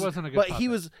 It wasn't a good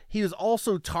puppet. He was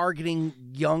also targeting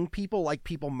young people, like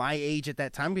people my age at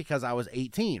that time, because I was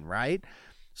 18, right?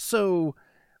 So,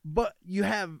 but you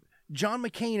have John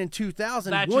McCain in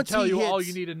 2000. That should tell you all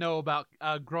you need to know about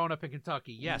growing up in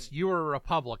Kentucky. Yes, you were a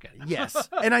Republican. Yes,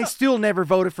 and I still never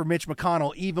voted for Mitch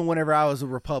McConnell, even whenever I was a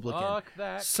Republican. Fuck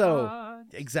that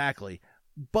cunt. Exactly.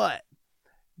 But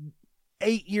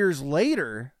 8 years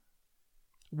later,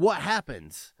 what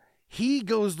happens? He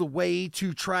goes the way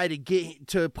to try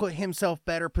to put himself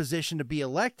better positioned to be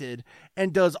elected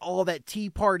and does all that Tea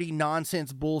Party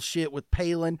nonsense bullshit with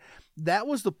Palin. That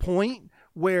was the point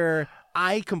where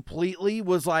I completely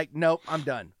was like, nope, I'm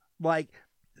done. Like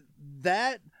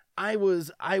that, I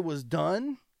was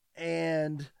done.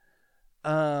 And,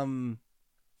 and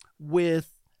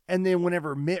then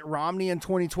whenever Mitt Romney in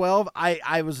 2012,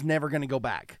 I was never going to go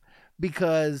back,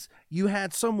 because you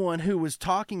had someone who was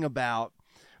talking about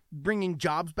bringing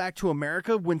jobs back to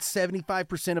America when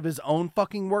 75% of his own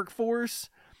fucking workforce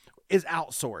is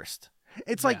outsourced.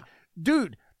 It's like,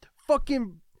 dude,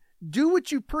 fucking do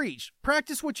what you preach.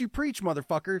 Practice what you preach,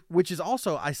 motherfucker. Which is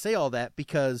also, I say all that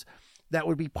because that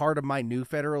would be part of my new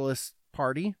Federalist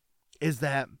Party, is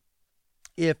that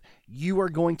if you are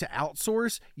going to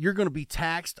outsource, you're going to be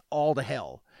taxed all to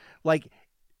hell. Like,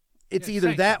 it's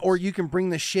either that or you can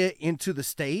bring the shit into the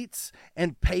States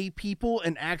and pay people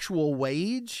an actual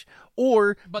wage,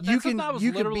 or but that's something I was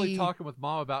literally talking with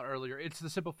Mom about earlier. It's the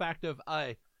simple fact of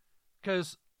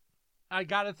because I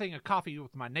got a thing of coffee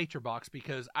with my Nature Box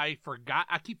because I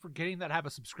keep forgetting that I have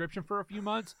a subscription for a few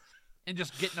months and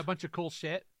just getting a bunch of cool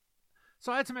shit.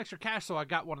 So I had some extra cash, so I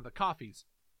got one of the coffees.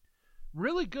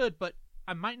 Really good, but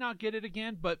I might not get it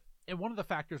again. And one of the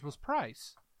factors was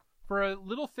price. For a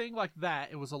little thing like that,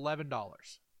 it was $11,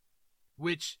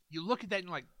 which you look at that and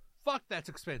you're like, fuck, that's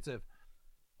expensive.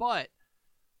 But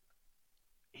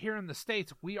here in the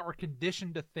States, we are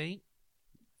conditioned to think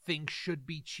things should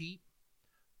be cheap,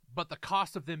 but the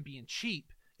cost of them being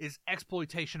cheap is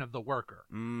exploitation of the worker.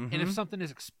 Mm-hmm. And if something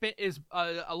is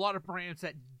a lot of brands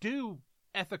that do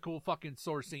ethical fucking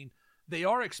sourcing, they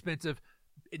are expensive.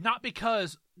 Not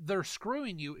because they're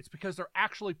screwing you, it's because they're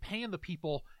actually paying the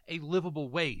people a livable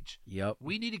wage. Yep.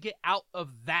 We need to get out of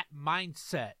that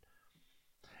mindset.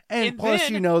 And plus,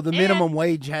 then, the minimum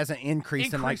wage hasn't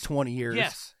increased in like 20 years.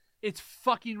 Yes. It's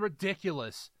fucking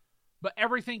ridiculous. But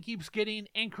everything keeps getting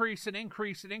increase and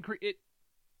increase and increase.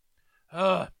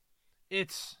 Hey,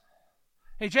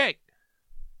 Jake.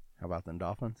 How about them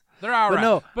Dolphins? They're all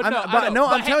right.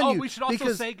 I'm telling you. We should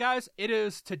also say, guys, it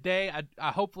is today.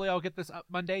 Hopefully I'll get this up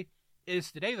Monday. It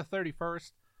is today the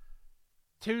 31st.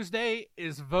 Tuesday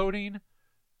is voting.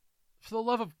 For the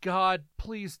love of God,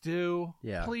 please do.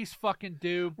 Yeah. Please fucking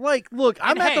do. Like, look,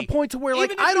 I'm at the point to where,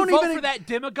 like, I don't even vote for that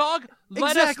demagogue.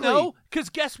 Let us know, because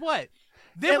guess what?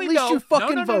 Then at least you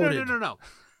fucking voted. No.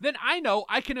 Then I know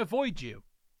I can avoid you.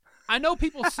 I know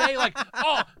people say, like,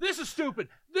 oh, this is stupid.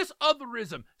 This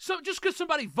otherism. So just because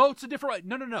somebody votes a different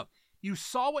way. No. You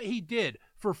saw what he did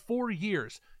for 4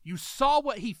 years. You saw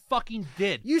what he fucking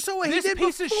did. You saw what he did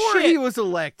before he was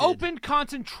elected. Opened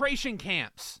concentration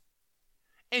camps.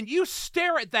 And you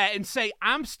stare at that and say,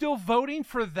 I'm still voting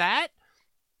for that?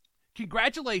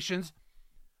 Congratulations.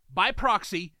 By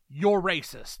proxy, you're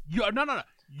racist. No.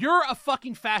 You're a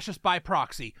fucking fascist by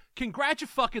proxy.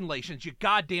 Congratulations, you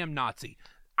goddamn Nazi.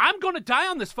 I'm going to die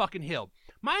on this fucking hill.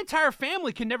 My entire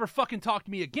family can never fucking talk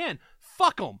to me again.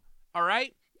 Fuck them, all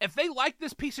right? If they like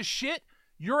this piece of shit,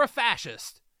 you're a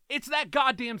fascist. It's that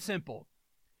goddamn simple.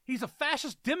 He's a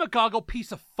fascist demagogue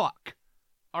piece of fuck,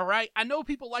 all right? I know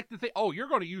people like to think, oh, you're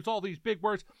going to use all these big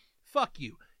words. Fuck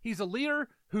you. He's a leader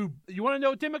who, you want to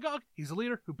know a demagogue? He's a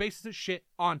leader who bases his shit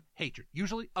on hatred,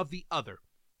 usually of the other.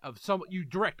 You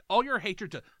direct all your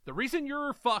hatred to, the reason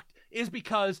you're fucked is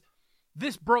because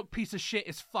this broke piece of shit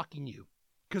is fucking you.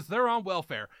 Because they're on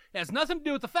welfare. It has nothing to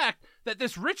do with the fact that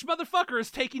this rich motherfucker is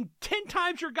taking 10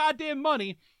 times your goddamn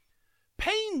money,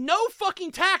 paying no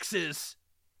fucking taxes,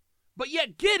 but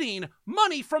yet getting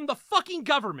money from the fucking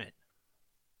government.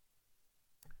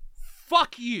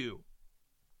 Fuck you.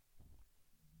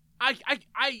 I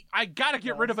gotta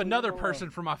get rid of another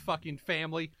person from my fucking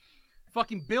family.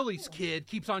 Fucking Billy's kid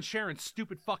keeps on sharing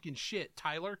stupid fucking shit,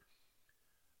 Tyler.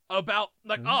 About,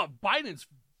 like, Biden's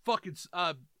fucking,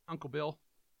 Uncle Bill.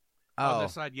 On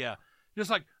this side, yeah. Just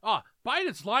like,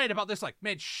 Biden's lying about this. Like,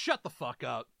 man, shut the fuck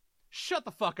up. Shut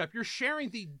the fuck up. You're sharing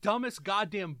the dumbest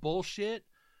goddamn bullshit.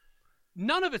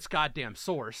 None of it's goddamn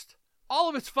sourced. All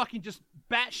of it's fucking just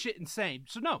batshit insane.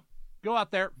 So no, go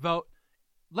out there, vote.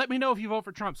 Let me know if you vote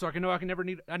for Trump so I can know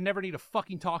I never need to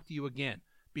fucking talk to you again.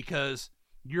 Because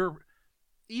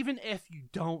even if you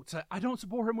don't say, I don't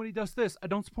support him when he does this, I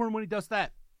don't support him when he does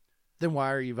that. Then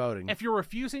why are you voting? If you're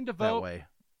refusing to vote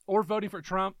or voting for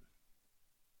Trump,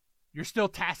 you're still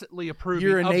tacitly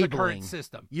approving of the current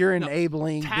system. You're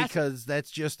enabling because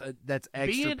that's just that's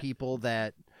extra people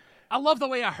that. I love the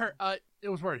way I heard it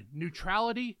was worded.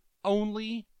 Neutrality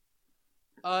only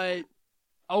hurts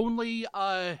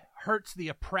the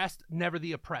oppressed, never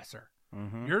the oppressor.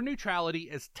 Your neutrality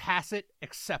is tacit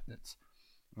acceptance.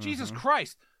 Jesus Mm-hmm.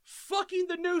 Christ. Fucking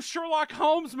the new Sherlock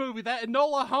Holmes movie, that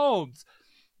Enola Holmes.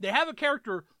 They have a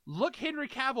character look Henry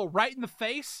Cavill right in the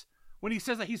face when he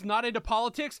says that he's not into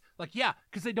politics. Like, yeah,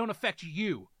 because they don't affect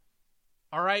you.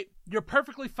 All right? You're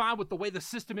perfectly fine with the way the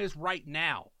system is right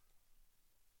now.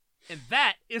 And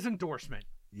that is endorsement.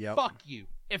 Yep. Fuck you.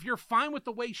 If you're fine with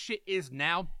the way shit is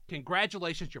now,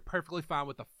 congratulations, you're perfectly fine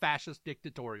with the fascist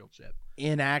dictatorialship.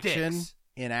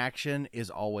 Inaction is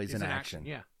always an action.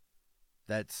 Yeah.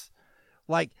 That's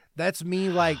me.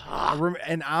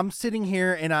 And I'm sitting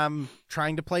here and I'm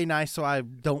trying to play nice so I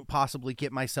don't possibly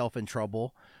get myself in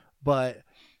trouble. But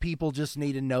people just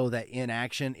need to know that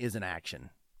inaction is an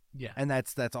action. Yeah. And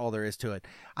that's all there is to it.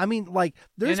 I mean, like,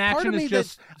 there's inaction part of me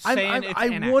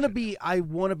that I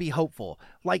want to be hopeful.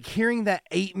 Like, hearing that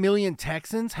 8 million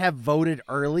Texans have voted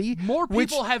early. More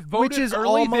people have voted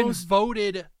early than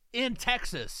voted in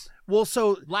Texas. Well,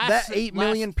 so that 8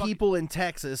 million people in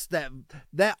Texas, that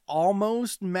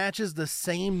almost matches the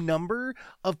same number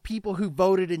of people who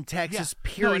voted in Texas,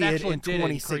 period, in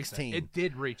 2016. It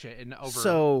did reach it in over.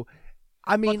 So,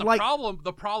 I mean, but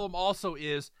the problem also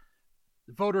is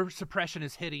voter suppression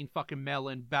is hitting fucking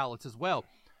mail-in ballots as well,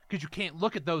 because you can't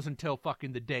look at those until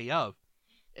fucking the day of.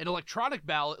 And electronic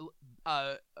ballot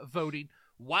voting,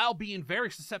 while being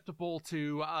very susceptible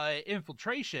to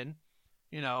infiltration,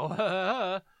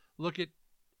 look at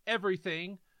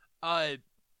everything,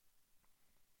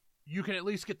 you can at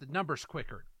least get the numbers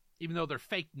quicker, even though they're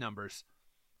fake numbers.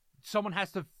 Someone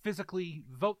has to physically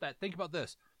vote that. Think about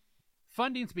this.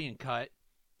 Funding's being cut,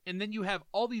 and then you have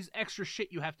all these extra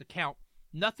shit you have to count.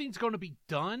 Nothing's going to be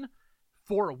done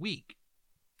for a week.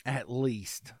 At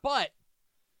least. But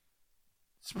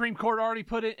Supreme Court already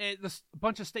put it, a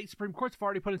bunch of state Supreme Courts have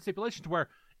already put in stipulations where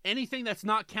anything that's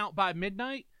not count by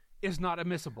midnight is not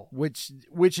admissible. Which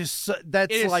is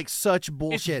such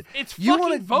bullshit. It's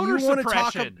fucking voter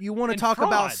suppression. You want to talk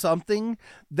about something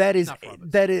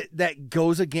that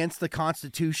goes against the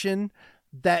Constitution?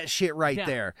 That shit right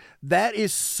there. That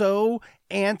is so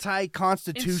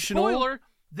anti-constitutional. And spoiler,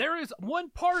 there is one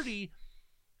party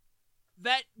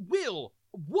that will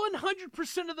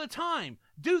 100% of the time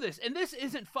do this. And this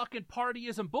isn't fucking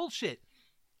partyism bullshit.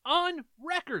 On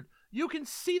record, you can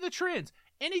see the trends.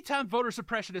 Anytime voter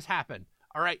suppression has happened,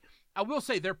 all right, I will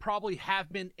say there probably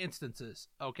have been instances,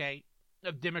 okay,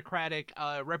 of Democratic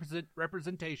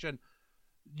representation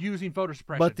using voter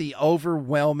suppression. But the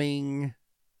overwhelming...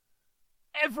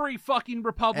 Every fucking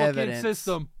Republican evidence.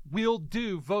 System will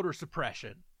do voter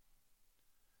suppression.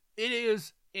 It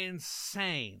is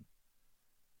insane.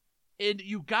 And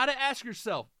you got to ask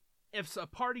yourself, if a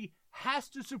party has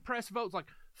to suppress votes, like,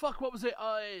 fuck, what was it?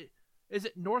 Is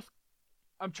it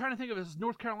I'm trying to think of it as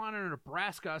North Carolina or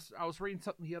Nebraska. I was reading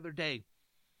something the other day.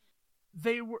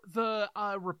 They were the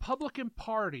Republican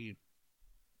Party,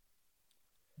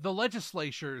 the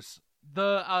legislatures,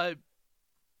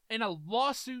 in a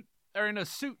lawsuit or in a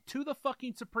suit to the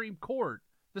fucking Supreme Court,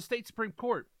 the state Supreme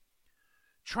Court,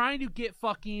 trying to get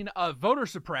fucking voter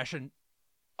suppression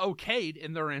okayed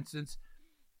in their instance,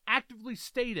 actively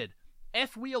stated,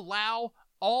 if we allow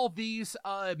all these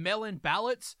mail-in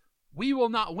ballots, we will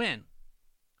not win.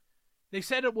 They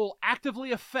said it will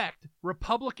actively affect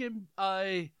Republican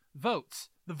votes,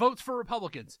 the votes for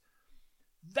Republicans.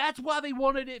 That's why they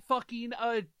wanted it fucking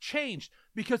changed,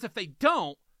 because if they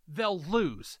don't, they'll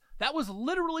lose. That was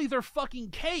literally their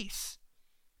fucking case.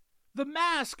 The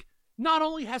mask not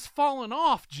only has fallen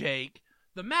off, Jake,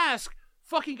 the mask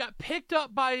fucking got picked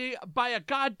up by a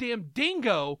goddamn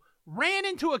dingo, ran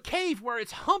into a cave where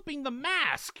it's humping the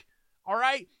mask. All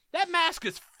right? That mask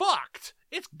is fucked.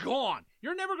 It's gone.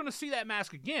 You're never going to see that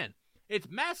mask again. It's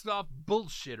masked off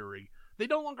bullshittery. They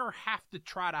no longer have to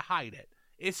try to hide it.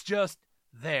 It's just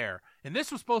there. And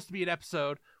this was supposed to be an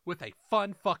episode with a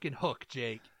fun fucking hook,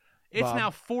 Jake. It's Bob,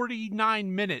 now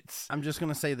 49 minutes. I'm just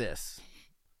going to say this.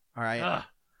 All right?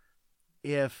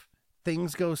 If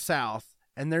things go south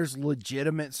and there's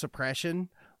legitimate suppression,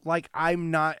 like,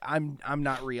 I'm not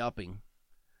re-upping.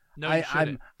 No, you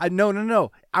shouldn't.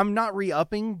 No. I'm not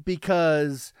re-upping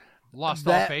because... Lost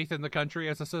all faith in the country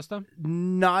as a system?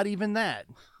 Not even that.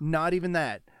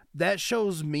 That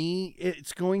shows me,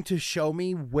 it's going to show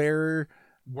me where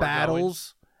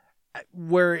it's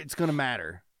going to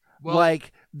matter. Well,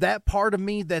 like, that part of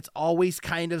me that's always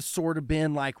kind of sort of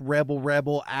been like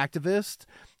rebel activist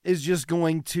is just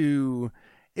going to...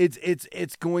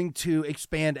 It's going to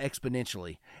expand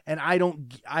exponentially. And I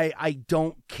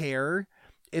don't care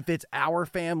if it's our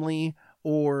family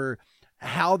or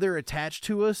how they're attached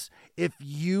to us. If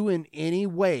you in any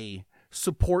way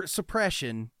support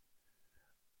suppression,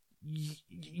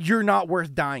 you're not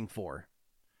worth dying for.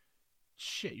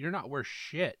 Shit, you're not worth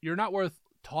shit. You're not worth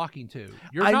talking to.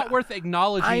 You're not worth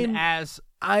acknowledging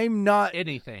I'm not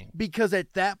anything. Because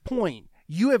at that point,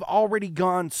 you have already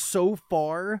gone so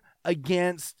far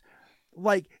against,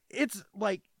 like, it's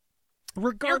like,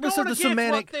 regardless of the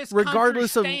semantic,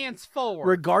 regardless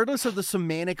of the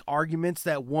semantic arguments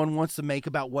that one wants to make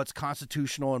about what's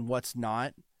constitutional and what's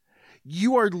not,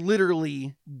 you are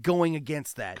literally going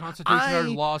against that. Constitution are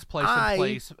laws placed in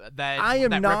place that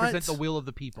represent the will of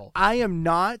the people. I am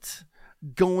not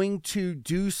going to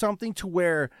do something to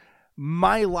where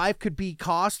my life could be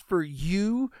cost for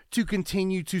you to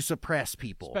continue to suppress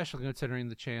people. Especially considering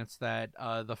the chance that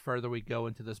the further we go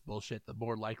into this bullshit, the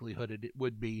more likelihood it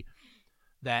would be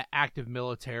that active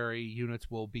military units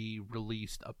will be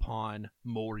released upon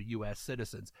more U.S.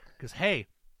 citizens. Because, hey,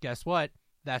 guess what?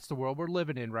 That's the world we're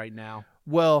living in right now.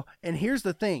 Well, and here's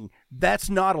the thing. That's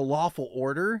not a lawful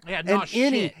order. Yeah, not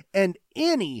shit. And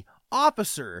any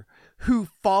officer who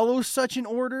follows such an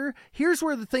order, here's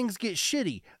where the things get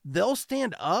shitty. They'll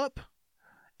stand up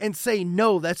and say,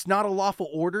 no, that's not a lawful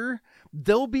order.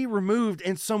 They'll be removed,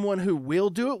 and someone who will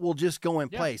do it will just go in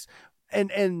place.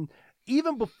 And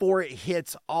even before it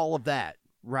hits all of that,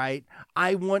 right,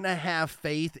 I want to have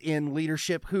faith in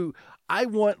leadership I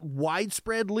want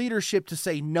widespread leadership to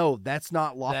say, no, that's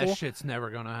not lawful. That shit's never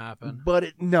going to happen.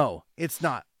 But no, it's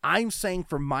not. I'm saying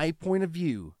from my point of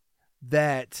view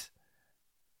that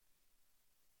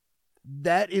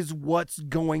is what's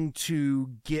going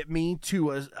to get me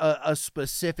to a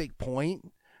specific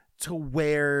point to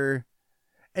where,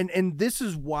 and this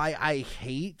is why I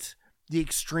hate the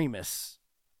extremists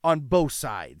on both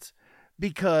sides,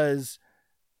 because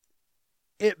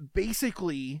it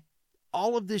basically,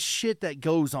 all of this shit that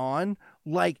goes on,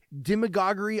 like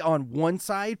demagoguery on one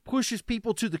side, pushes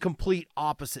people to the complete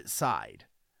opposite side,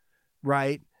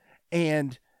 right?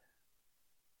 And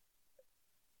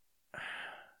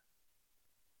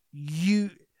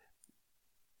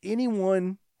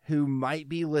anyone who might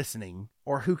be listening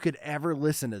or who could ever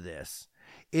listen to this,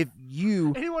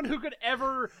 anyone who could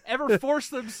ever force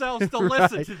themselves to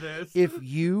listen to this, if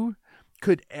you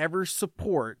could ever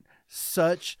support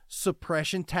such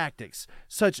suppression tactics,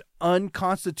 such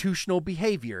unconstitutional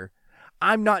behavior,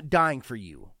 I'm not dying for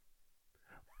you.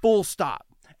 Full stop.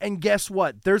 And guess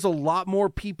what? There's a lot more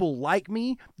people like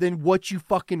me than what you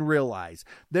fucking realize.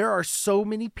 There are so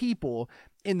many people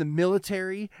in the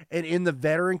military and in the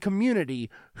veteran community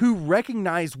who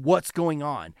recognize what's going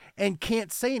on and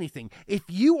can't say anything. If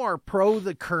you are pro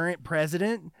the current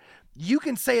president, you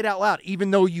can say it out loud,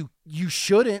 even though you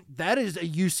shouldn't. That is a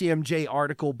UCMJ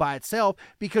article by itself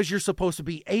because you're supposed to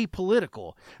be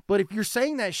apolitical. But if you're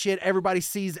saying that shit, everybody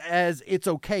sees as it's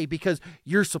okay because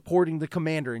you're supporting the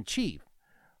commander-in-chief,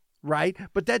 right?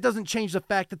 But that doesn't change the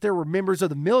fact that there were members of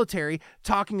the military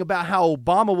talking about how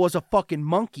Obama was a fucking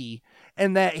monkey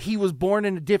and that he was born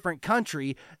in a different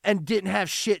country and didn't have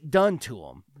shit done to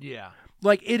him. Yeah.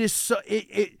 Like, it is so...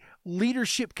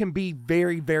 leadership can be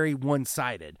very, very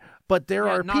one-sided, but there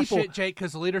are not people. Shit, Jake,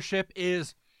 because leadership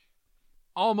is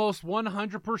almost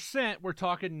 100%. We're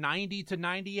talking 90 to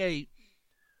 98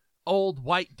 old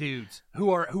white dudes who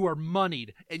are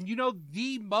moneyed, and you know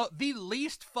the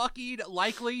least fucking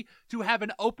likely to have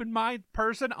an open mind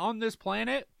person on this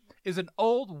planet is an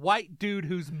old white dude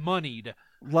who's moneyed.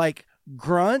 Like,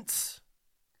 grunts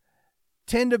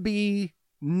tend to be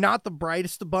not the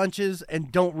brightest of bunches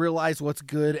and don't realize what's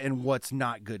good and what's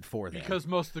not good for them. Because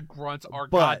most of the grunts are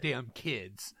goddamn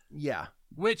kids. Yeah.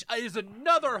 Which is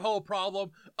another whole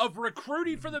problem of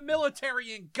recruiting for the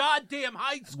military in goddamn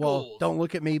high schools. Well, don't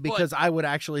look at me because I would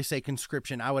actually say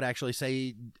conscription. I would actually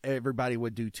say everybody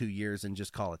would do 2 years and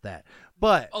just call it that.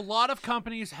 But a lot of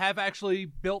companies have actually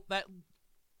built that.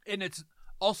 And it's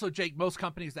also, Jake, most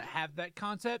companies that have that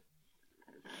concept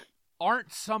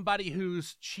aren't somebody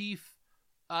whose chief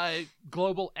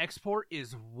global export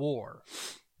is war.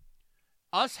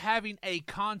 Us having a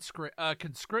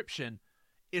conscription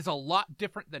is a lot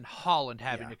different than Holland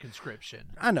having a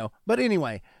conscription. I know. But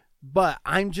anyway,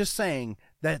 I'm just saying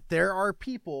that there are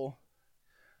people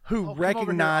who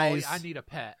recognize... I need a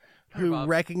pet. Who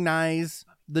recognize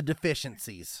the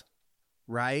deficiencies,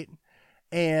 right?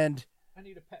 And... I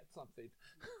need a pet something.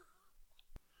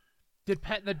 Did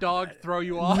petting the dog throw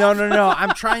you off? No.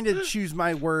 I'm trying to choose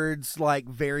my words like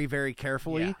very, very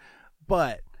carefully. Yeah.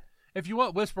 But if you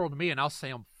want, whisper to me and I'll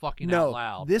say them fucking out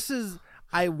loud.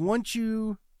 I want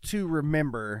you to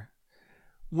remember,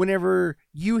 whenever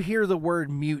you hear the word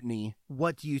mutiny,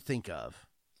 what do you think of?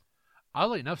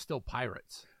 Oddly enough, still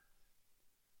pirates.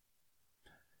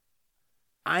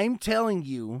 I'm telling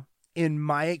you, in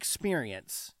my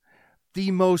experience,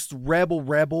 the most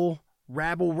rabble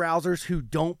rousers who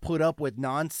don't put up with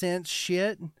nonsense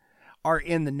shit are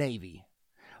in the Navy.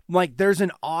 Like, there's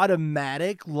an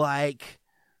automatic, like,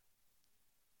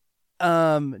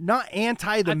 not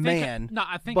anti the man.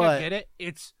 I think I get it.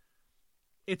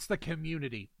 It's the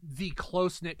community, the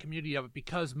close knit community of it,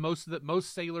 because most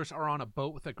sailors are on a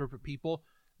boat with a group of people.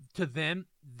 To them,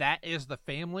 that is the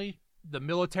family. The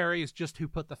military is just who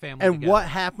put the family together. And what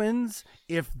happens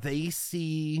if they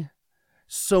see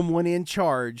someone in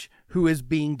charge who is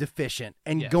being deficient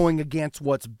and going against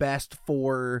what's best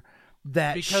for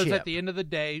that because ship? At the end of the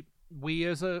day, we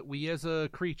as a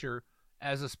creature,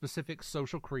 as a specific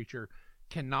social creature,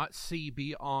 cannot see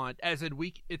beyond. As in,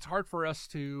 it's hard for us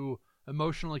to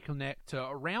emotionally connect to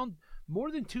around more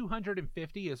than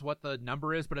 250 is what the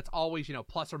number is, but it's always,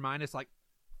 plus or minus like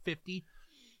 50.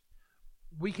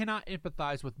 We cannot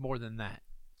empathize with more than that.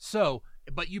 So,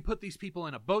 but you put these people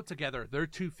in a boat together, their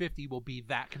 250 will be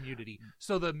that community.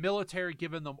 So the military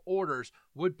giving them orders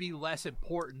would be less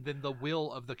important than the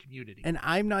will of the community. And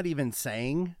I'm not even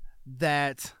saying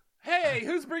that... Hey,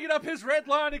 who's bringing up his red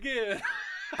line again?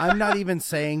 I'm not even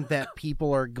saying that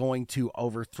people are going to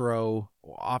overthrow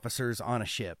officers on a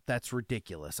ship. That's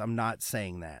ridiculous. I'm not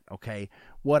saying that, okay?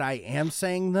 What I am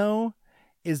saying, though,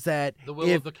 is that... The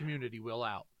will of the community will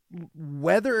out.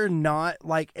 Whether or not,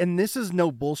 like, and this is no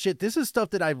bullshit, this is stuff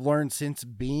that I've learned since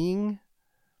being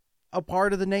a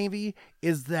part of the Navy,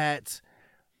 is that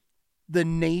the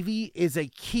Navy is a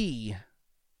key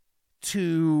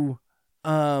to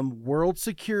world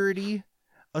security,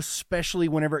 especially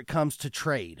whenever it comes to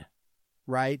trade,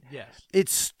 right? Yes.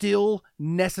 It's still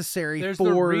necessary. There's for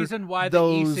the reason why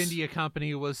those... the East India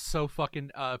Company was so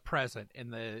fucking present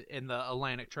in the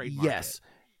Atlantic trade market. Yes.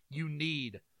 You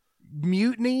need...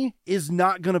 Mutiny is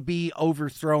not going to be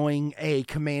overthrowing a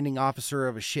commanding officer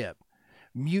of a ship.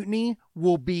 Mutiny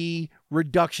will be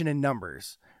reduction in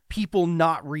numbers. People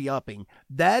not re-upping.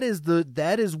 That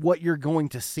is what you're going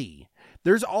to see.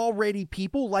 There's already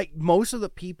people, like most of the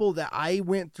people that I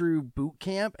went through boot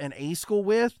camp and A school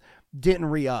with, didn't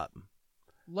re-up.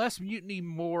 Less mutiny,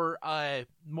 more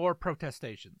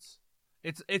protestations.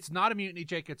 It's not a mutiny,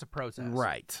 Jake. It's a protest.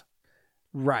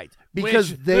 Right.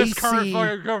 Because they see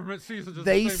government sees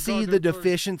the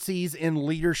deficiencies in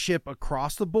leadership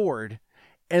across the board,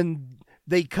 and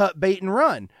they cut bait and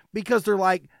run because they're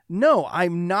like, no,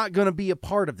 I'm not going to be a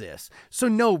part of this. So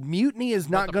no, mutiny is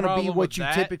not going to be what you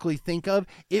typically think of.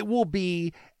 It will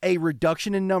be a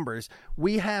reduction in numbers.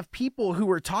 We have people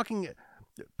who are talking,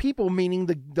 people meaning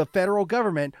the federal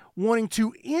government, wanting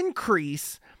to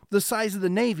increase the size of the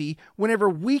Navy whenever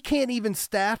we can't even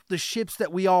staff the ships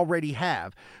that we already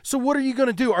have. So what are you going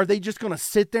to do? Are they just going to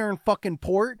sit there and fucking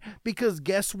port? Because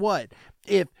guess what?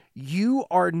 If you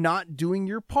are not doing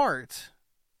your part,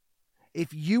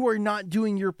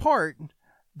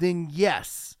 then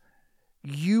yes,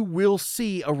 you will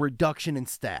see a reduction in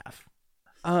staff.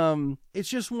 It's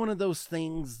just one of those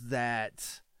things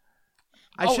that...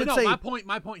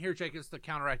 My point here, Jake, is to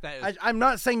counteract that. I'm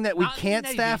not saying that we can't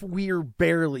staff. We're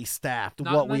barely staffed.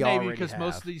 Not what in the we Navy, already because have.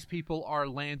 most of these people are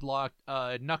landlocked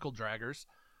knuckle draggers.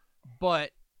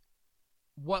 But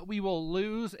what we will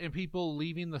lose in people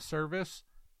leaving the service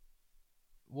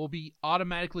will be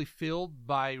automatically filled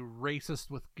by racists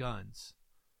with guns.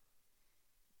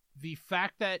 The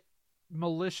fact that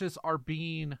militias are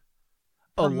being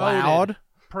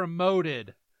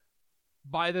promoted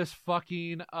by this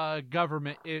fucking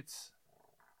government,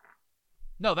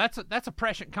 that's a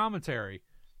prescient commentary.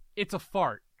 It's a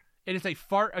fart. It is a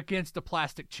fart against a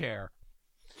plastic chair.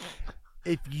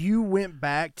 If you went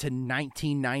back to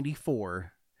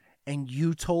 1994 and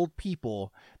you told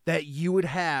people that you would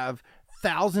have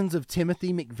thousands of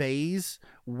Timothy McVeighs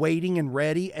waiting and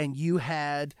ready, and you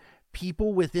had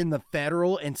people within the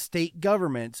federal and state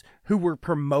governments who were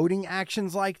promoting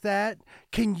actions like that,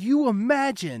 can you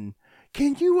imagine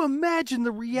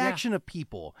the reaction of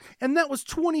people? And that was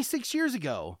 26 years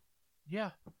ago.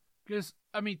 Yeah. Because,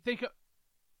 because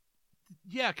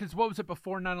what was it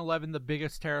before 9/11? The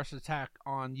biggest terrorist attack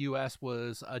on U.S.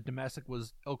 was domestic,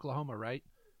 was Oklahoma, right?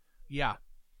 Yeah.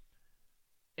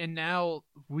 And now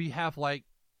we have like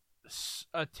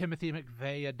a Timothy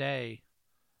McVeigh a day.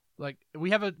 Like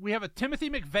we have a Timothy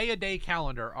McVeigh a day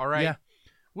calendar, all right? Yeah.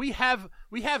 We have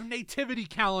nativity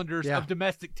calendars of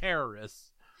domestic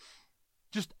terrorists.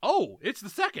 Just, it's the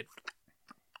second.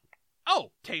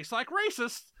 Tastes like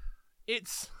racist.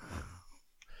 It's...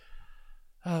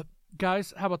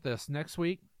 guys, how about this? Next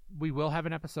week, we will have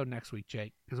an episode next week,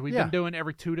 Jake. Because we've been doing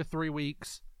every 2 to 3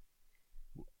 weeks.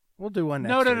 We'll do one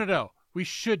next week. No. We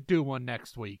should do one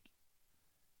next week.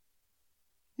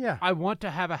 Yeah. I want to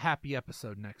have a happy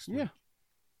episode next week. Yeah.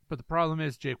 But the problem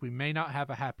is, Jake, we may not have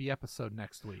a happy episode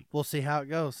next week. We'll see how it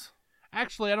goes.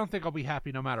 Actually, I don't think I'll be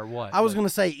happy no matter what. I was going to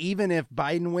say, even if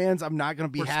Biden wins, I'm not going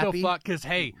to be happy. We're still fucked because,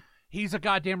 hey, he's a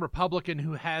goddamn Republican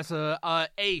who has a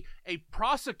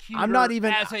prosecutor I'm not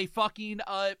even as a fucking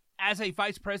as a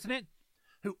vice president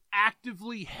who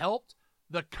actively helped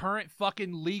the current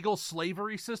fucking legal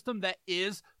slavery system that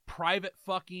is private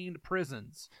fucking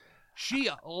prisons. She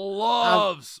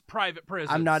loves private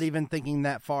prisons. I'm not even thinking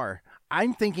that far.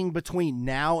 I'm thinking between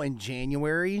now and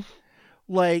January,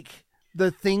 like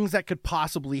the things that could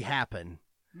possibly happen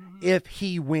if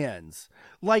he wins.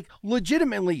 Like,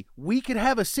 legitimately, we could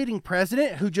have a sitting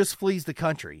president who just flees the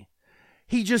country.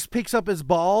 He just picks up his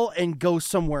ball and goes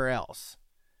somewhere else.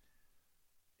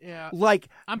 Yeah. Like,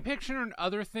 I'm picturing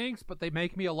other things, but they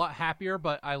make me a lot happier,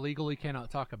 but I legally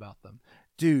cannot talk about them.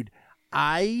 Dude,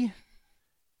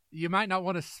 You might not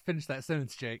want to finish that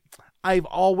sentence, Jake. I've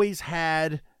always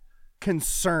had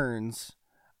concerns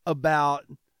about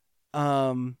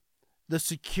the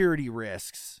security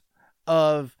risks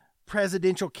of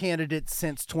presidential candidates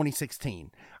since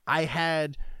 2016. I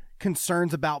had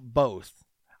concerns about both.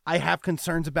 I have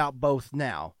concerns about both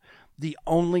now. The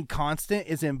only constant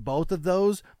is in both of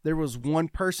those, there was one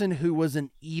person who was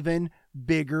an even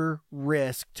bigger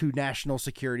risk to national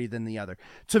security than the other.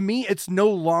 To me, it's no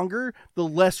longer the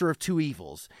lesser of two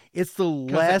evils. It's the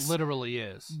less, it literally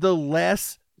is the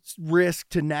less risk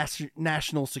to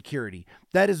national security.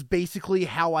 That is basically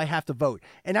how I have to vote.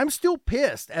 And I'm still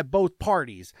pissed at both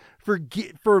parties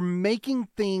for making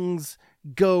things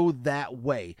go that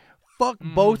way. Fuck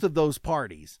both of those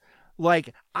parties.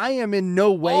 Like, I am in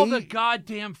no way... All the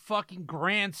goddamn fucking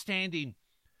grandstanding.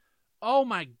 Oh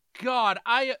my God.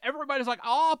 Everybody's like,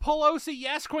 oh, Pelosi,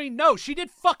 yes, queen. No, she did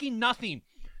fucking nothing.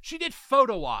 She did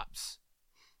photo ops.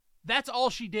 That's all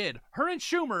she did. Her and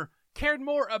Schumer cared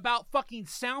more about fucking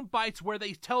sound bites where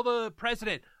they tell the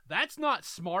president, that's not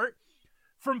smart,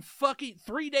 from fucking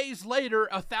 3 days later,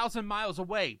 1,000 miles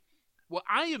away. What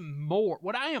I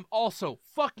am also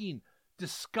fucking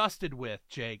disgusted with,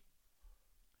 Jake,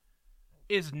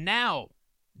 is now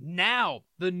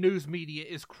the news media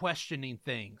is questioning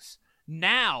things.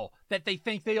 Now that they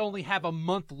think they only have a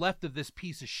month left of this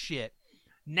piece of shit.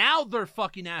 Now they're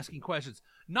fucking asking questions.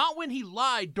 Not when he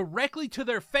lied directly to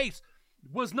their face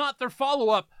was not their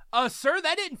follow-up. Sir,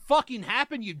 that didn't fucking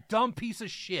happen, you dumb piece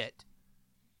of shit.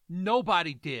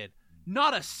 Nobody did.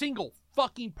 Not a single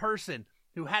fucking person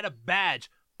who had a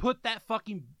badge put that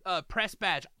fucking press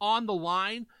badge on the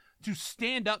line to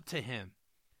stand up to him.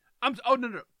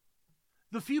 No.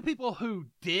 The few people who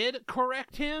did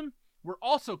correct him were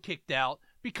also kicked out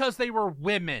because they were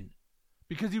women.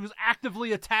 Because he was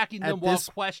actively attacking them while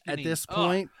questioning. At this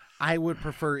point, I would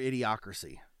prefer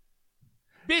Idiocracy.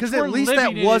 Because at least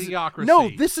that was Idiocracy.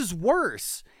 No, this is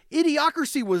worse.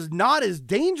 Idiocracy was not as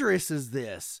dangerous as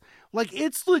this. Like,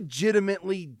 it's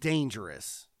legitimately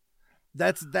dangerous.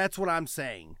 That's what I'm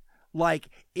saying. Like,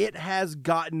 it has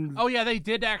gotten... Oh, yeah, they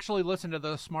did actually listen to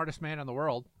the smartest man in the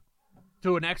world.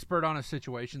 To an expert on a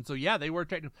situation. So, yeah, they were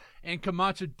technical. And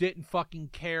Camacho didn't fucking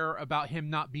care about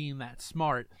him not being that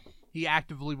smart. He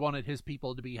actively wanted his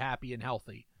people to be happy and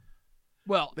healthy.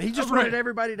 Well, he just wanted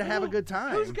everybody to have a good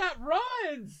time. Who's got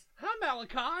runs? Huh,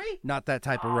 Malachi? Not that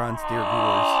type of runs, dear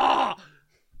viewers.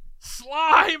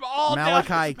 Slime all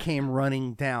Malachi came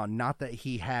running down. Not that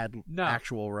he had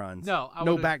actual runs.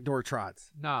 No backdoor trots.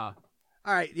 Nah.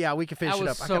 All right, yeah, we can finish it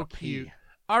up. So I gotta cute. Pee.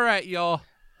 All right, y'all.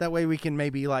 That way we can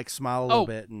maybe like smile a little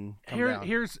bit and come down.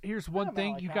 Here's one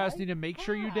thing you guys need to make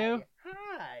sure you do.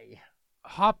 Hi.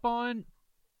 Hop on.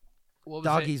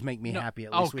 Doggies make me happy.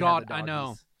 At least we have the doggies. I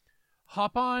know.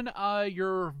 Hop on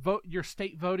your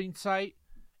state voting site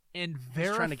and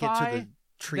verify to get to the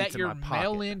treats that your in my pocket.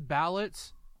 mail-in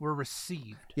ballots were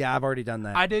received. Yeah, I've already done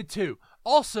that. I did too.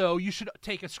 Also, you should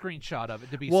take a screenshot of it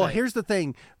to be safe. Well, here's the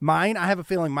thing. I have a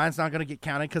feeling mine's not going to get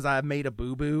counted because I made a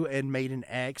boo-boo and made an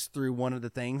X through one of the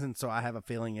things, and so I have a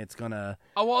feeling it's going to...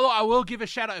 Oh, well, I will give a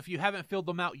shout-out if you haven't filled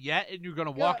them out yet and you're going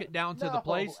to walk it down to the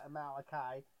place.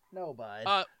 Malachi. No,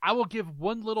 bud. I will give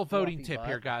one little voting Fluffy tip butt.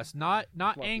 here, guys. Not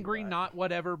Fluffy angry, butt. not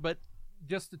whatever, but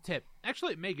just a tip.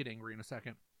 Actually, it may get angry in a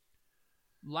second.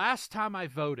 Last time I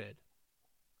voted,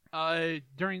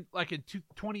 during in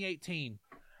 2018,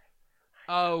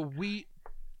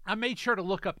 I made sure to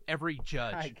look up every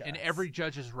judge and every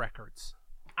judge's records.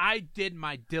 I did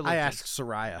my diligence. I asked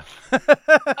Soraya.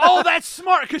 Oh, that's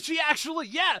smart because she actually,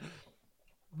 yeah.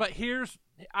 But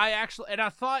I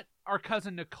thought our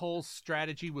cousin Nicole's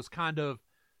strategy was kind of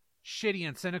shitty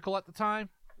and cynical at the time.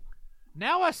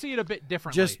 Now I see it a bit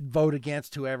differently. Just vote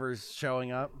against whoever's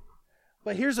showing up.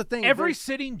 But here's the thing. Every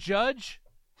sitting judge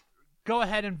go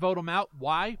ahead and vote them out.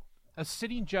 Why? A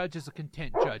sitting judge is a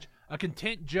content judge. A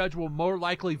content judge will more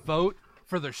likely vote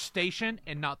for their station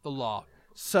and not the law.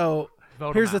 So Vote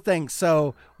 'em here's the out. thing.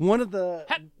 So one of the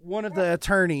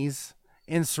attorneys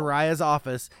in Soraya's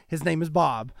office, his name is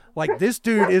Bob. Like, this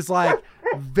dude is like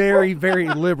very, very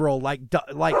liberal. Like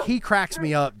he cracks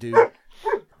me up, dude.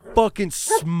 Fucking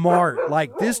smart.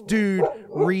 Like, this dude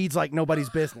reads like nobody's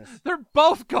business. They're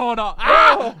both going on.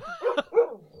 Ah!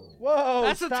 Whoa!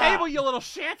 That's the table, you little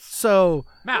shits. So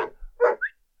Matt,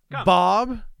 come.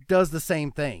 Bob does the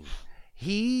same thing.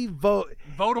 He vote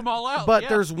them all out. But yeah.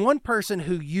 there's one person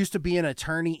who used to be an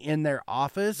attorney in their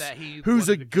office That he who's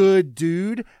a wanted to- good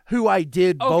dude who I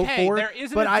did vote for. There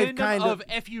is an but I've addendum kind of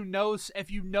if you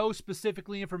know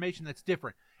specifically information that's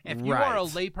different. If you are a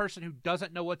Right. layperson who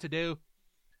doesn't know what to do,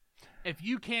 if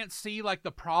you can't see like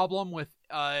the problem with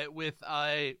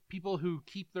people who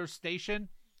keep their station,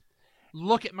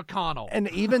 look at McConnell. And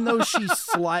even though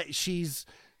she's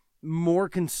more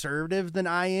conservative than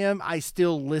I am, I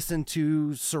still listen to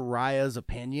Soraya's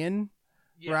opinion,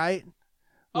 Yeah. right?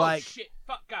 Oh Like, shit!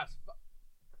 Fuck guys.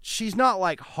 she's not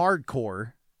like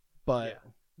hardcore, but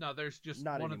Yeah. No, there's just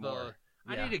Not one anymore. of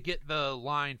the. Yeah. I need to get the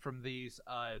line from these.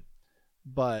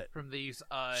 but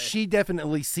she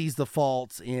definitely sees the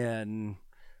faults in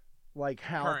like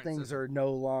how Current things system. are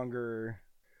no longer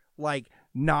like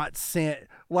not sent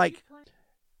like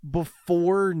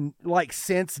before, like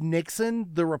since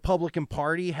Nixon, the Republican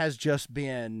Party has just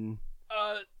been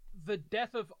the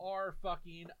death of our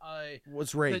fucking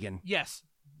was Reagan. yes,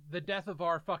 the death of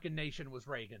our fucking nation was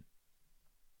Reagan.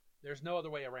 There's no other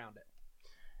way around it.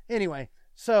 Anyway,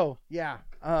 so yeah,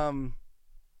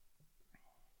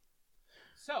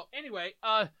 So anyway,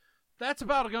 that's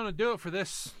about going to do it for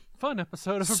this fun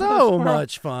episode of so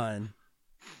much fun.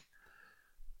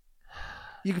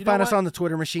 You can You know find us what? on the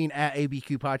Twitter machine at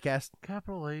ABQ Podcast.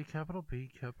 Capital A, capital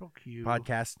B, capital Q.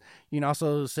 Podcast. You can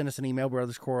also send us an email,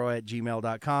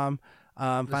 brothersquirrel@gmail.com.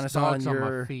 Find This us on dog's on my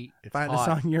your feet. It's find hot.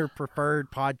 us on your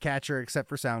preferred podcatcher except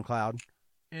for SoundCloud.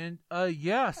 And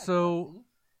yeah, so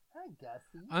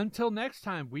until next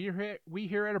time, we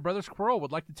here at A Brother Squirrel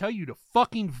would like to tell you to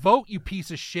fucking vote, you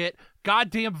piece of shit.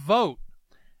 Goddamn vote.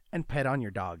 And pet on your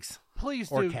dogs.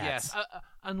 Please Or do, cats. yes.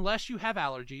 Unless you have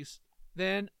allergies,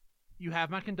 then you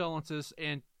have my condolences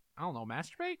and I don't know,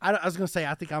 masturbate? I was gonna say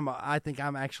I think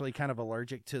I'm actually kind of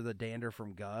allergic to the dander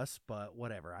from Gus, but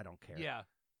whatever, I don't care. Yeah.